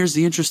 And here's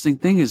the interesting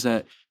thing is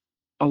that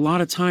a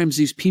lot of times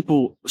these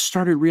people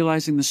started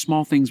realizing the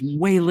small things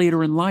way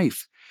later in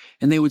life.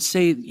 And they would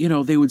say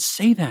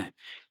that.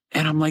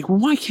 And I'm like, well,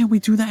 why can't we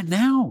do that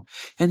now?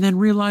 And then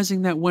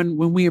realizing that when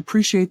we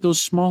appreciate those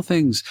small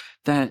things,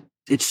 that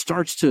it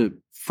starts to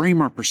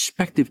frame our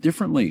perspective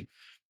differently.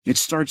 It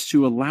starts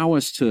to allow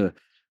us to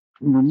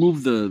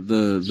remove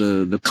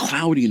the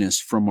cloudiness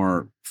from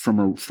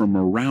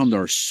around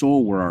our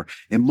soul, where our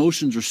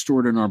emotions are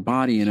stored in our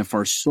body. And if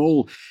our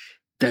soul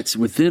that's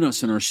within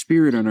us and our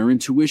spirit and our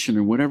intuition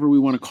or whatever we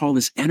want to call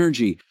this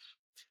energy,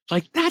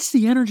 like that's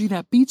the energy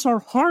that beats our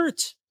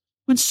heart.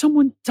 When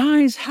someone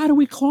dies, how do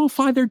we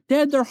qualify they're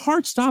dead? Their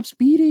heart stops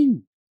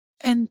beating.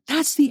 And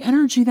that's the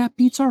energy that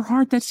beats our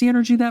heart. That's the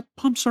energy that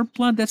pumps our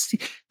blood. That's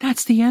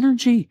the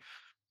energy,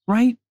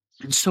 right?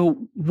 And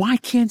so why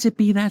can't it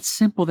be that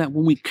simple that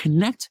when we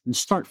connect and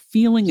start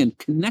feeling and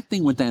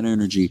connecting with that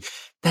energy,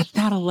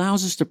 that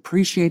allows us to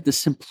appreciate the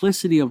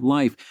simplicity of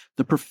life,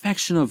 the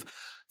perfection of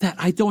that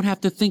I don't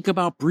have to think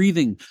about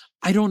breathing.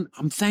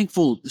 I'm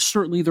thankful.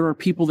 Certainly there are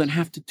people that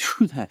have to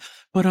do that,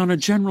 but on a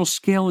general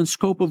scale and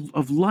scope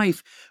of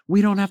life,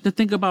 we don't have to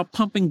think about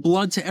pumping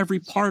blood to every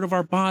part of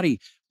our body.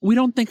 We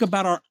don't think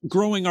about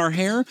growing our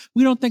hair.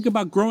 We don't think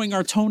about growing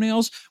our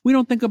toenails. We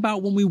don't think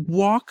about when we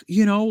walk,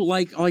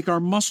 like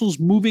our muscles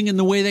moving in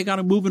the way they got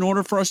to move in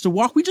order for us to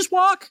walk. We just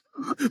walk.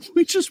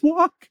 We just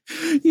walk.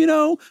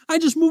 I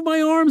just move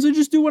my arms. I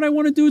just do what I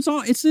want to do.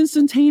 It's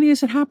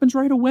instantaneous. It happens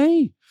right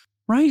away.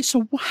 Right?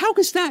 So how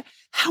is that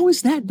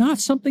not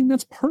something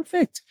that's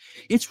perfect?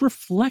 It's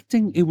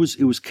reflecting. It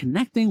was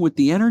connecting with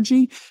the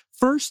energy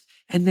first,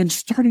 and then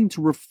starting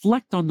to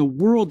reflect on the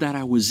world that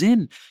I was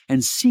in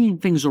and seeing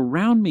things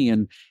around me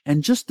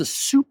and just the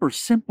super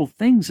simple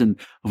things of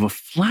a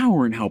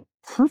flower and how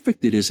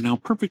perfect it is and how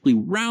perfectly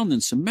round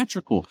and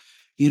symmetrical,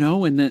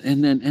 and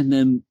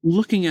then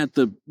looking at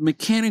the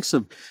mechanics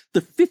of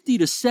the 50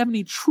 to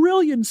 70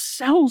 trillion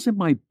cells in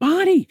my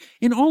body,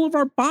 in all of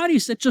our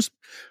bodies that just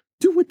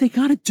do what they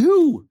got to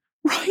do,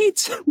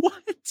 right?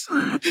 What?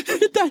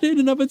 That in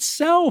and of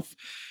itself.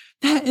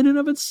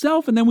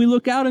 And then we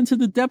look out into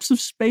the depths of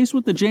space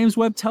with the James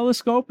Webb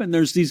Telescope, and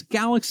there's these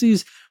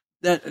galaxies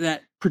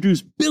that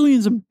produce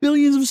billions and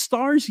billions of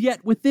stars,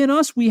 yet within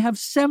us we have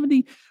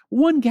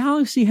 71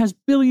 galaxy has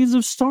billions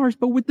of stars,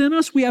 but within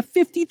us we have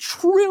 50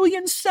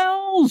 trillion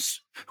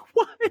cells.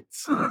 What?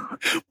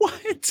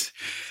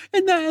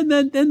 And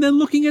then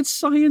looking at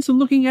science and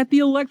looking at the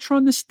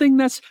electron, this thing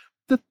that's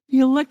the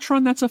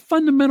electron, that's a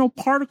fundamental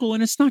particle,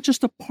 and it's not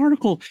just a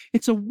particle,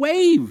 it's a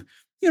wave.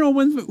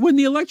 When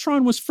the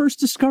electron was first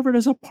discovered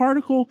as a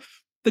particle,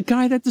 the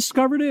guy that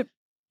discovered it,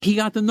 he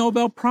got the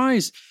Nobel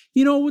Prize.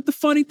 You know what the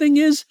funny thing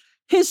is?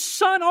 His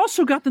son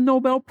also got the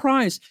Nobel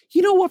Prize.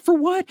 You know what? For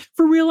what?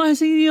 For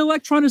realizing the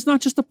electron is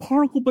not just a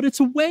particle, but it's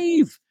a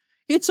wave.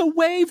 It's a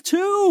wave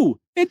too.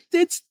 It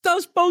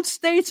does both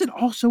states, and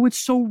also it's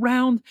so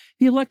round.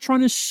 The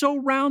electron is so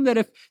round that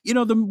if,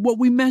 what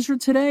we measure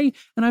today,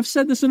 and I've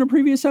said this in a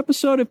previous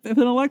episode, if an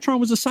electron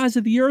was the size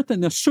of the earth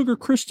and the sugar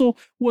crystal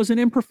was an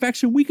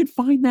imperfection, we could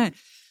find that.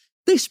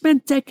 They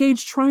spent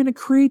decades trying to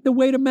create the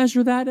way to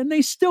measure that, and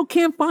they still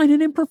can't find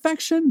an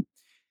imperfection.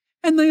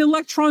 And the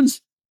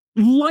electron's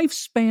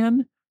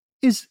lifespan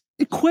is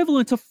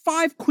equivalent to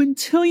 5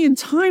 quintillion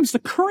times the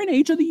current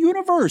age of the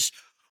universe.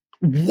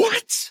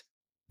 What?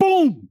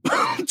 Boom!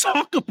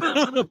 Talk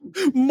about a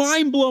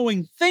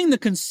mind-blowing thing to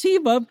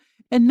conceive of.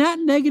 And that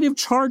negative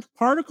charged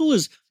particle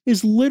is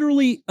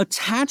literally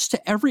attached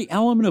to every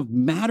element of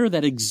matter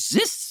that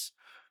exists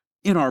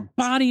in our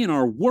body, in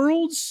our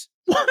worlds.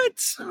 What?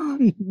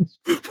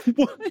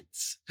 What?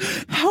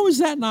 How is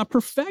that not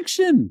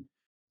perfection?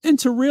 And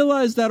to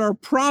realize that our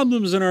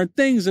problems and our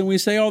things, and we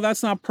say, oh,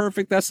 that's not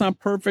perfect, that's not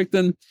perfect.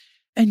 And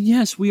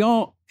yes, we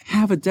all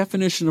have a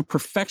definition of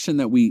perfection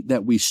that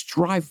we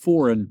strive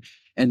for and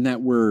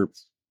that we're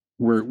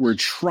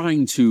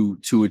trying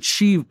to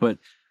achieve. But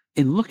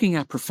in looking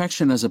at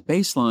perfection as a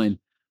baseline,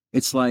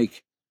 it's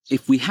like,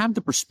 if we have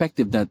the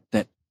perspective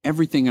that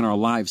everything in our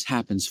lives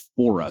happens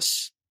for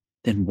us,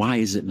 then why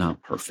is it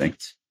not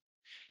perfect?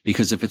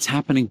 Because if it's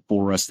happening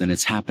for us, then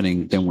it's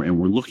happening,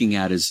 we're looking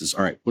at is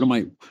all right, what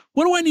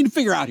do I need to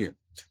figure out here?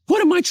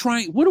 What am I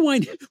trying?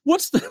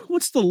 What's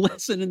the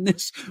lesson in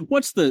this?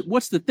 What's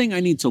the thing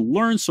I need to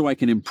learn so I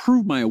can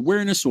improve my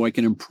awareness, so I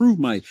can improve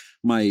my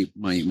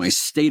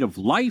state of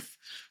life,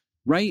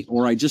 right?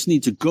 Or I just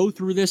need to go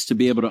through this to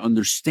be able to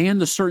understand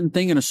a certain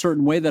thing in a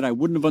certain way that I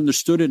wouldn't have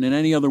understood it in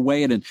any other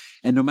way. And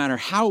no matter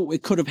how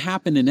it could have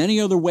happened in any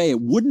other way,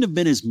 it wouldn't have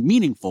been as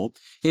meaningful.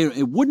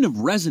 It wouldn't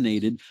have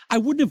resonated. I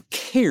wouldn't have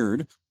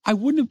cared. I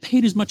wouldn't have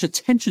paid as much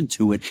attention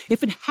to it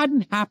if it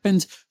hadn't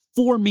happened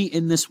for me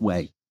in this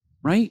way.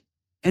 Right?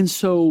 And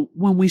so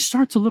when we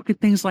start to look at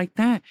things like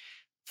that,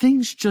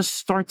 things just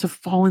start to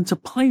fall into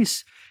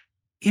place.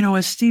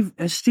 As Steve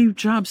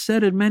Jobs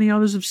said, and many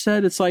others have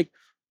said, it's like,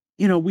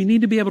 we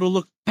need to be able to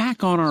look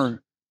back on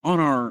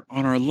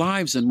our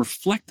lives and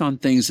reflect on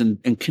things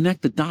and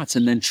connect the dots,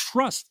 and then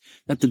trust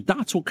that the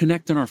dots will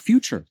connect in our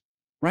future.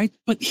 Right?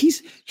 But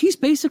he's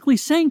basically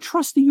saying,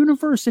 trust the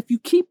universe. If we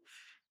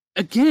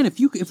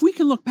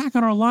can look back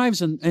on our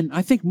lives, and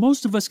I think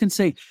most of us can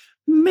say,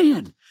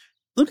 man,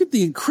 look at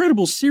the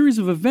incredible series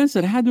of events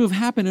that had to have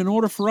happened in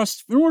order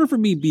for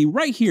me to be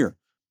right here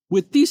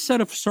with these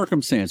set of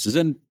circumstances.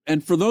 And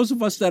for those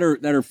of us that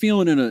are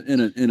feeling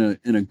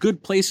in a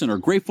good place and are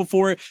grateful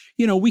for it,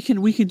 we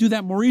can do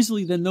that more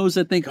easily than those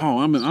that think, oh,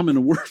 I'm in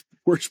the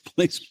worst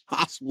place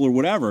possible or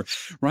whatever,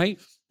 right?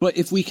 But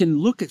if we can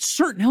look at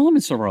certain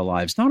elements of our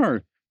lives,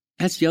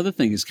 that's the other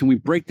thing, is can we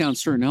break down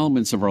certain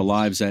elements of our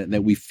lives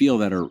that we feel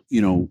that are,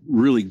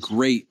 really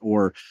great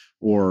or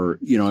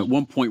at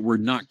one point we're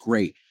not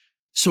great.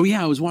 So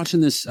yeah, I was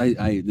watching this.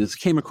 I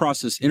came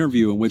across this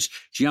interview in which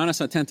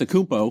Giannis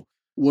Antetokounmpo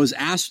was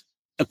asked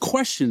a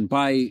question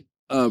by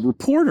a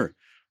reporter,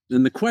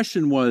 and the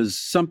question was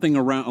something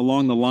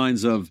along the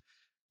lines of,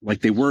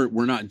 like,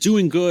 we're not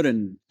doing good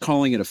and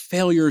calling it a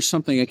failure or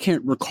something. I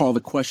can't recall the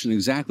question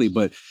exactly,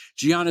 but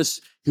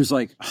Giannis, he was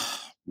like, oh,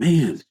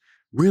 man,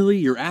 really?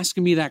 You're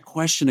asking me that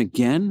question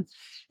again?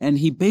 And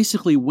he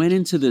basically went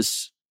into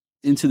this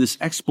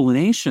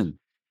explanation,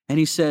 and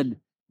he said,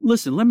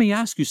 listen, let me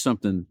ask you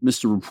something,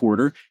 Mr.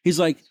 Reporter. He's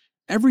like,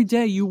 every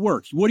day you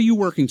work. What are you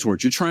working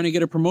towards? You're trying to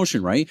get a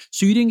promotion, right?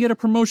 So you didn't get a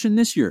promotion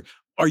this year.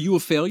 Are you a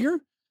failure?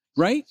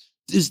 Right?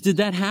 Did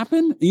that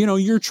happen? You know,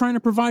 you're trying to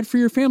provide for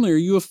your family. Are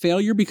you a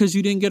failure because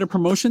you didn't get a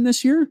promotion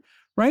this year?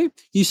 Right?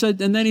 He said,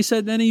 then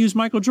he used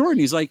Michael Jordan.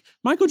 He's like,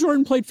 Michael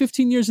Jordan played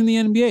 15 years in the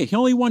NBA. He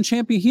only won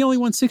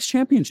 6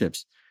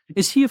 championships.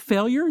 Is he a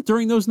failure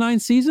during those 9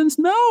 seasons?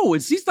 No,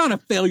 he's not a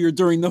failure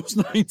during those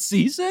 9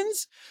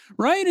 seasons,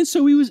 right? And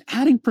so he was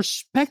adding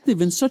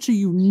perspective in such a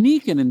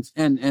unique and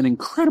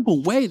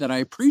incredible way that I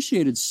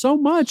appreciated so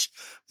much,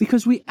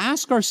 because we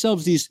ask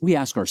ourselves these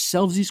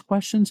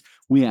questions,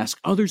 we ask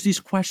others these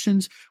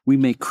questions, we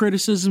make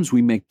criticisms,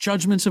 we make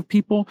judgments of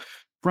people,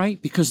 right?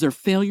 Because they're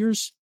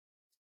failures.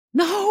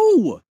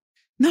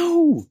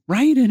 No,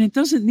 right? And it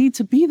doesn't need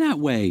to be that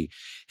way.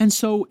 And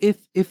so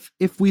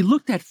if we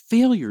looked at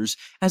failures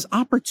as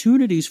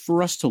opportunities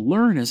for us to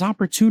learn, as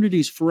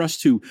opportunities for us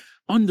to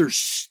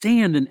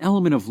understand an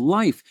element of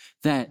life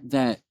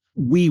that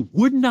we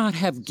would not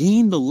have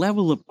gained the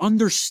level of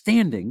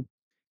understanding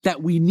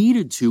that we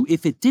needed to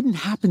if it didn't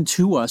happen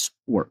to us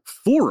or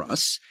for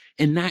us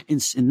in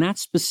that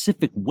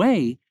specific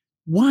way,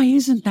 why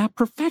isn't that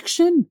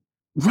perfection?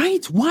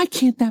 Right? Why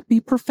can't that be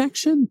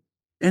perfection?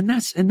 And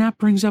that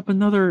brings up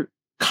another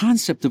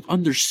concept of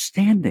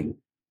understanding.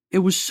 It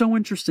was so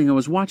interesting. I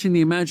was watching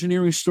the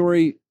Imagineering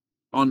story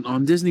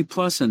on Disney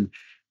Plus, and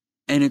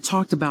it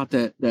talked about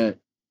that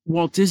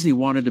Walt Disney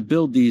wanted to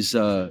build these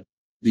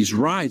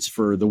rides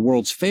for the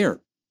World's Fair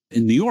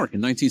in New York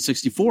in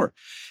 1964.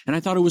 And I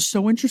thought it was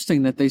so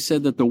interesting that they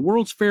said that the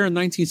World's Fair in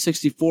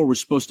 1964 was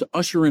supposed to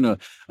usher in a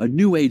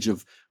new age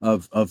of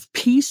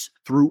peace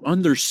through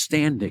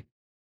understanding.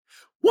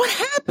 What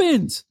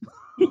happened?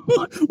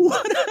 What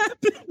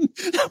happened?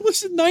 That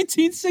was in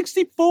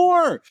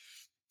 1964.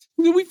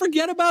 Did we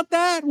forget about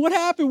that? What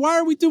happened? Why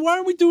aren't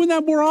we doing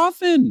that more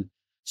often?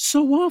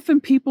 So often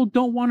people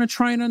don't want to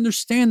try and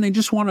understand. They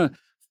just want to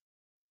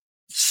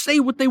say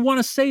what they want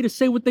to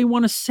say what they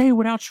want to say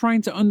without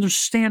trying to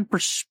understand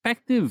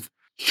perspective.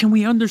 Can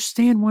we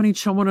understand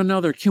one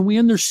another? Can we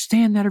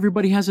understand that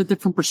everybody has a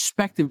different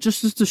perspective?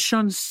 Just as the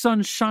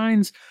sun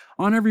shines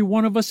on every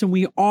one of us, and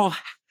we all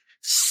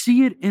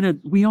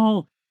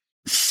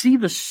see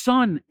the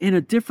sun in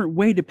a different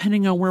way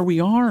depending on where we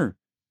are.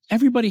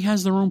 Everybody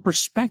has their own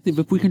perspective.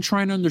 If we can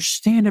try and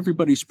understand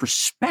everybody's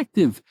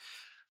perspective,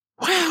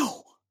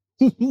 wow.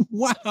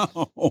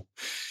 Wow.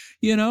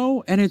 You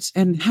know,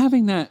 and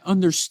having that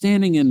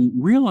understanding and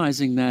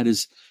realizing that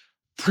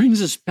brings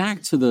us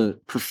back to the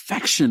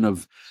perfection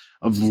of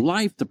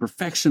life, the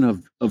perfection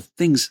of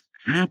things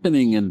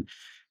happening and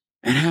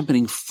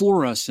happening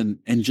for us. And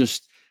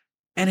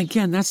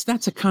again,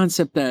 that's a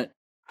concept that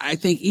I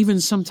think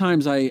even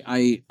sometimes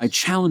I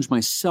challenge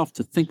myself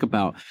to think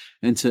about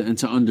and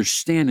to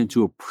understand and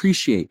to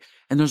appreciate.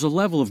 And there's a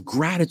level of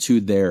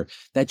gratitude there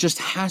that just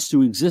has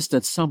to exist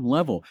at some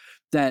level,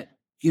 that,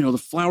 you know, the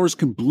flowers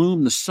can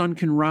bloom, the sun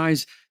can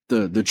rise,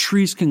 the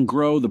trees can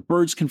grow, the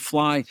birds can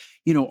fly,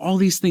 you know, all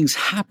these things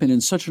happen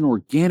in such an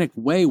organic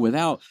way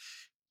without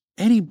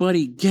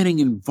anybody getting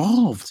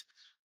involved.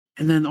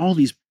 And then all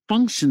these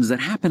functions that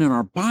happen in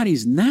our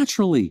bodies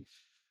naturally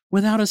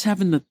without us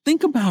having to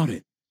think about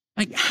it.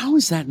 Like, how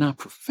is that not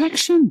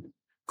perfection?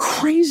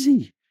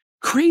 Crazy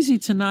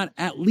to not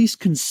at least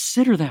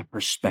consider that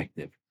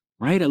perspective,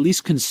 right? At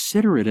least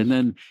consider it. And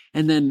then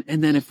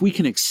if we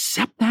can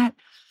accept that,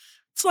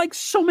 it's like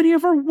so many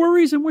of our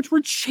worries in which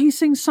we're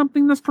chasing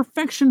something that's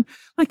perfection,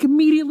 like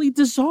immediately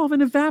dissolve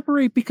and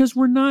evaporate because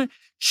we're not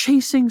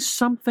chasing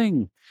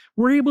something.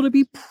 We're able to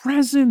be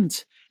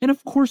present. And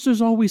of course,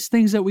 there's always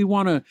things that we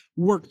want to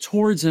work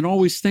towards, and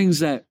always things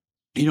that,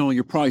 you know,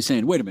 you're probably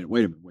saying, wait a minute.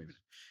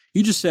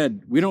 You just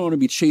said we don't want to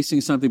be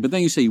chasing something, but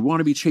then you say you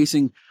want to be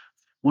chasing.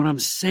 What I'm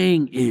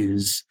saying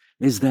is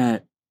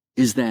that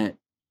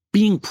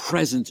being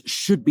present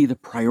should be the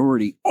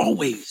priority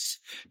always,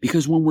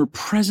 because when we're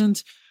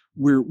present,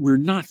 we're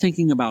not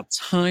thinking about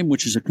time,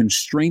 which is a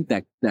constraint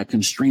that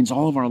constrains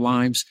all of our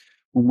lives.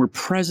 When we're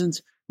present,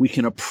 we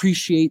can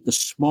appreciate the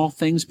small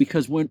things,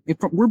 because if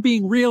we're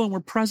being real and we're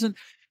present,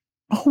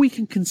 all we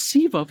can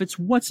conceive of is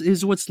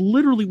what's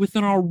literally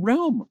within our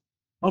realm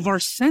of our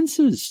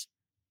senses.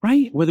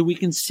 Right? Whether we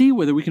can see,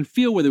 whether we can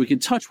feel, whether we can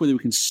touch, whether we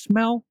can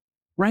smell,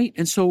 right?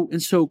 And so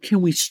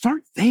can we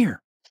start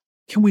there?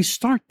 Can we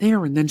start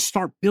there and then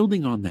start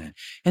building on that,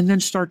 and then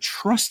start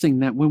trusting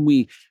that when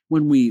we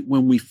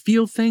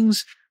feel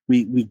things,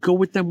 we go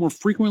with them more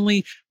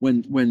frequently,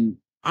 when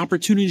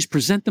opportunities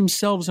present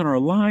themselves in our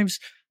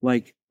lives,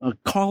 like a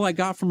call I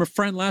got from a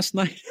friend last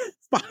night.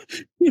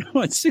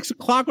 at 6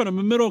 o'clock when I'm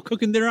in the middle of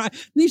cooking dinner, I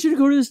need you to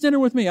go to this dinner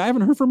with me. I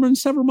haven't heard from him in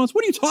several months.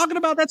 What are you talking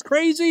about? That's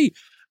crazy.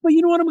 But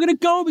you know what? I'm going to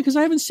go because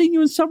I haven't seen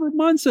you in several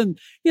months. And,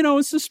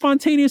 it's a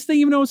spontaneous thing,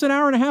 even though it's an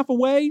hour and a half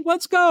away.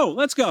 Let's go.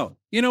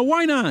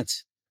 Why not?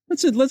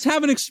 Let's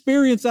have an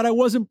experience that I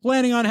wasn't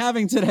planning on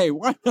having today.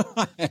 Why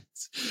not?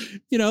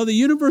 The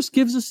universe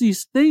gives us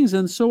these things.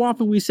 And so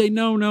often we say,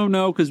 no,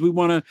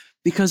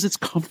 because it's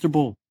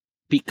comfortable.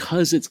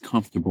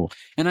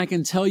 And I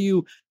can tell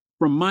you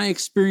from my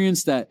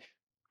experience that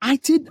I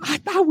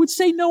would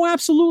say no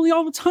absolutely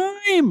all the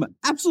time.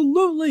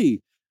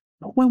 Absolutely.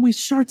 But when we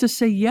start to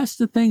say yes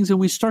to things and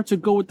we start to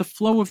go with the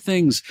flow of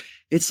things,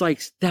 it's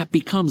like that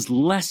becomes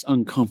less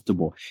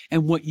uncomfortable.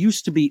 And what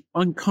used to be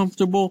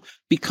uncomfortable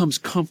becomes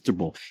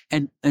comfortable.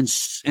 And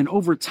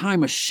over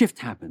time, a shift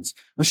happens.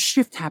 A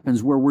shift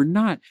happens where we're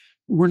not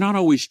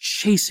always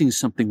chasing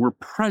something. We're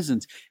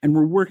present and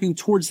we're working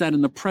towards that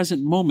in the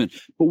present moment,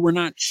 but we're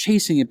not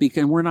chasing it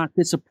because we're not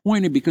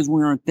disappointed because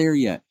we aren't there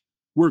yet.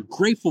 We're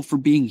grateful for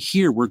being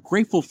here. We're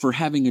grateful for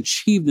having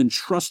achieved and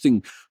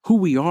trusting who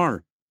we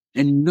are.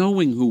 And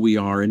knowing who we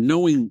are and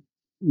knowing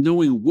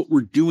what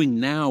we're doing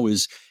now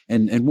is,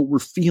 and what we're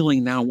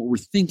feeling now, what we're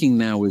thinking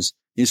now is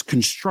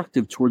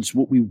constructive towards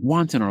what we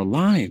want in our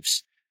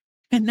lives.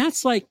 And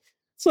it's like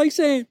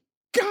saying,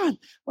 God,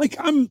 like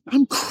I'm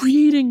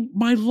creating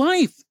my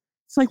life.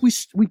 It's like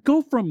we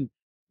go from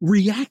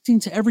reacting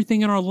to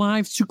everything in our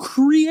lives to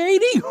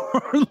creating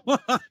our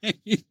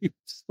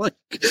lives. Like,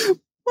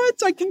 what?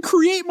 I can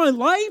create my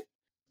life,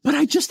 but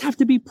I just have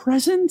to be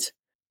present.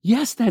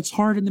 Yes, that's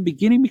hard in the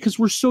beginning because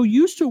we're so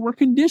used to it. We're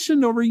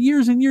conditioned over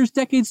years and years,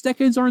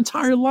 decades, our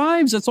entire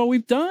lives. That's all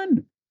we've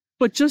done.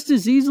 But just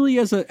as easily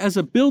as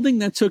a building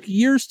that took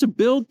years to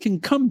build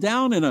can come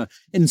down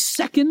in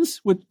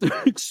seconds with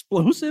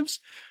explosives,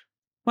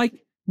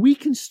 like we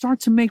can start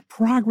to make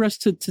progress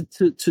to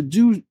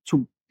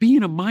be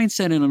in a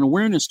mindset and an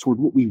awareness toward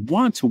what we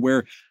want, to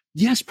where,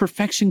 yes,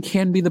 perfection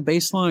can be the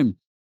baseline.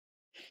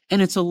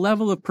 And it's a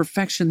level of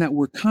perfection that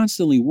we're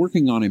constantly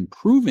working on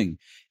improving.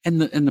 And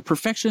the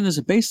perfection as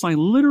a baseline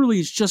literally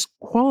is just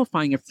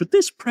qualifying it for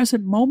this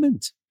present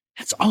moment.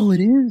 That's all it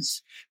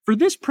is. For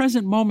this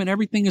present moment,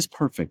 everything is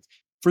perfect.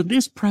 For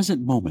this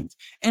present moment.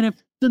 And if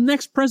the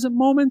next present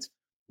moment,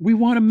 we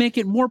want to make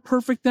it more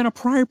perfect than a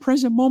prior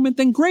present moment,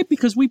 then great,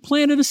 because we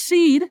planted a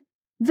seed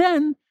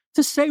then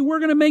to say we're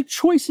going to make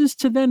choices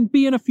to then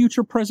be in a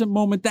future present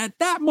moment.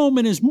 That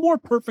moment is more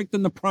perfect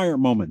than the prior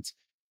moment.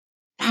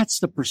 That's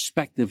the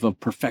perspective of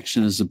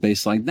perfection as a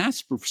baseline.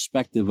 That's the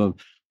perspective of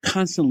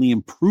constantly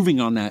improving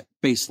on that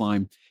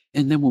baseline.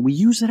 And then when we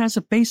use it as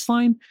a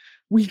baseline,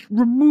 we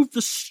remove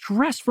the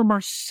stress from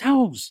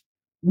ourselves.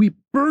 We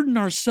burden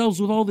ourselves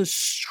with all this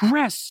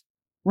stress,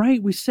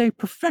 right? We say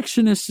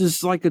perfectionist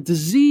is like a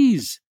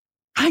disease.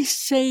 I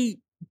say,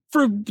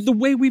 for the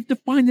way we've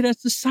defined it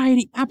as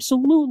society,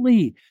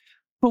 absolutely.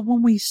 But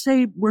when we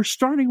say we're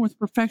starting with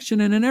perfection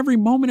and in every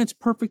moment it's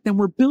perfect and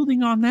we're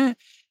building on that,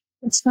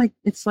 it's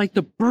like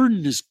the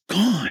burden is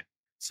gone.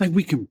 It's like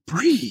we can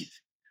breathe.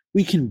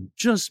 We can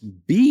just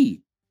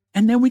be.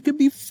 And then we can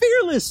be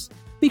fearless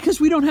because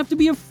we don't have to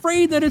be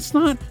afraid that it's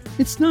not,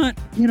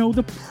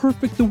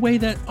 the way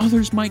that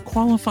others might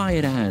qualify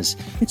it as.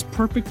 It's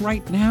perfect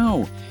right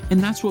now. And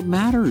that's what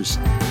matters.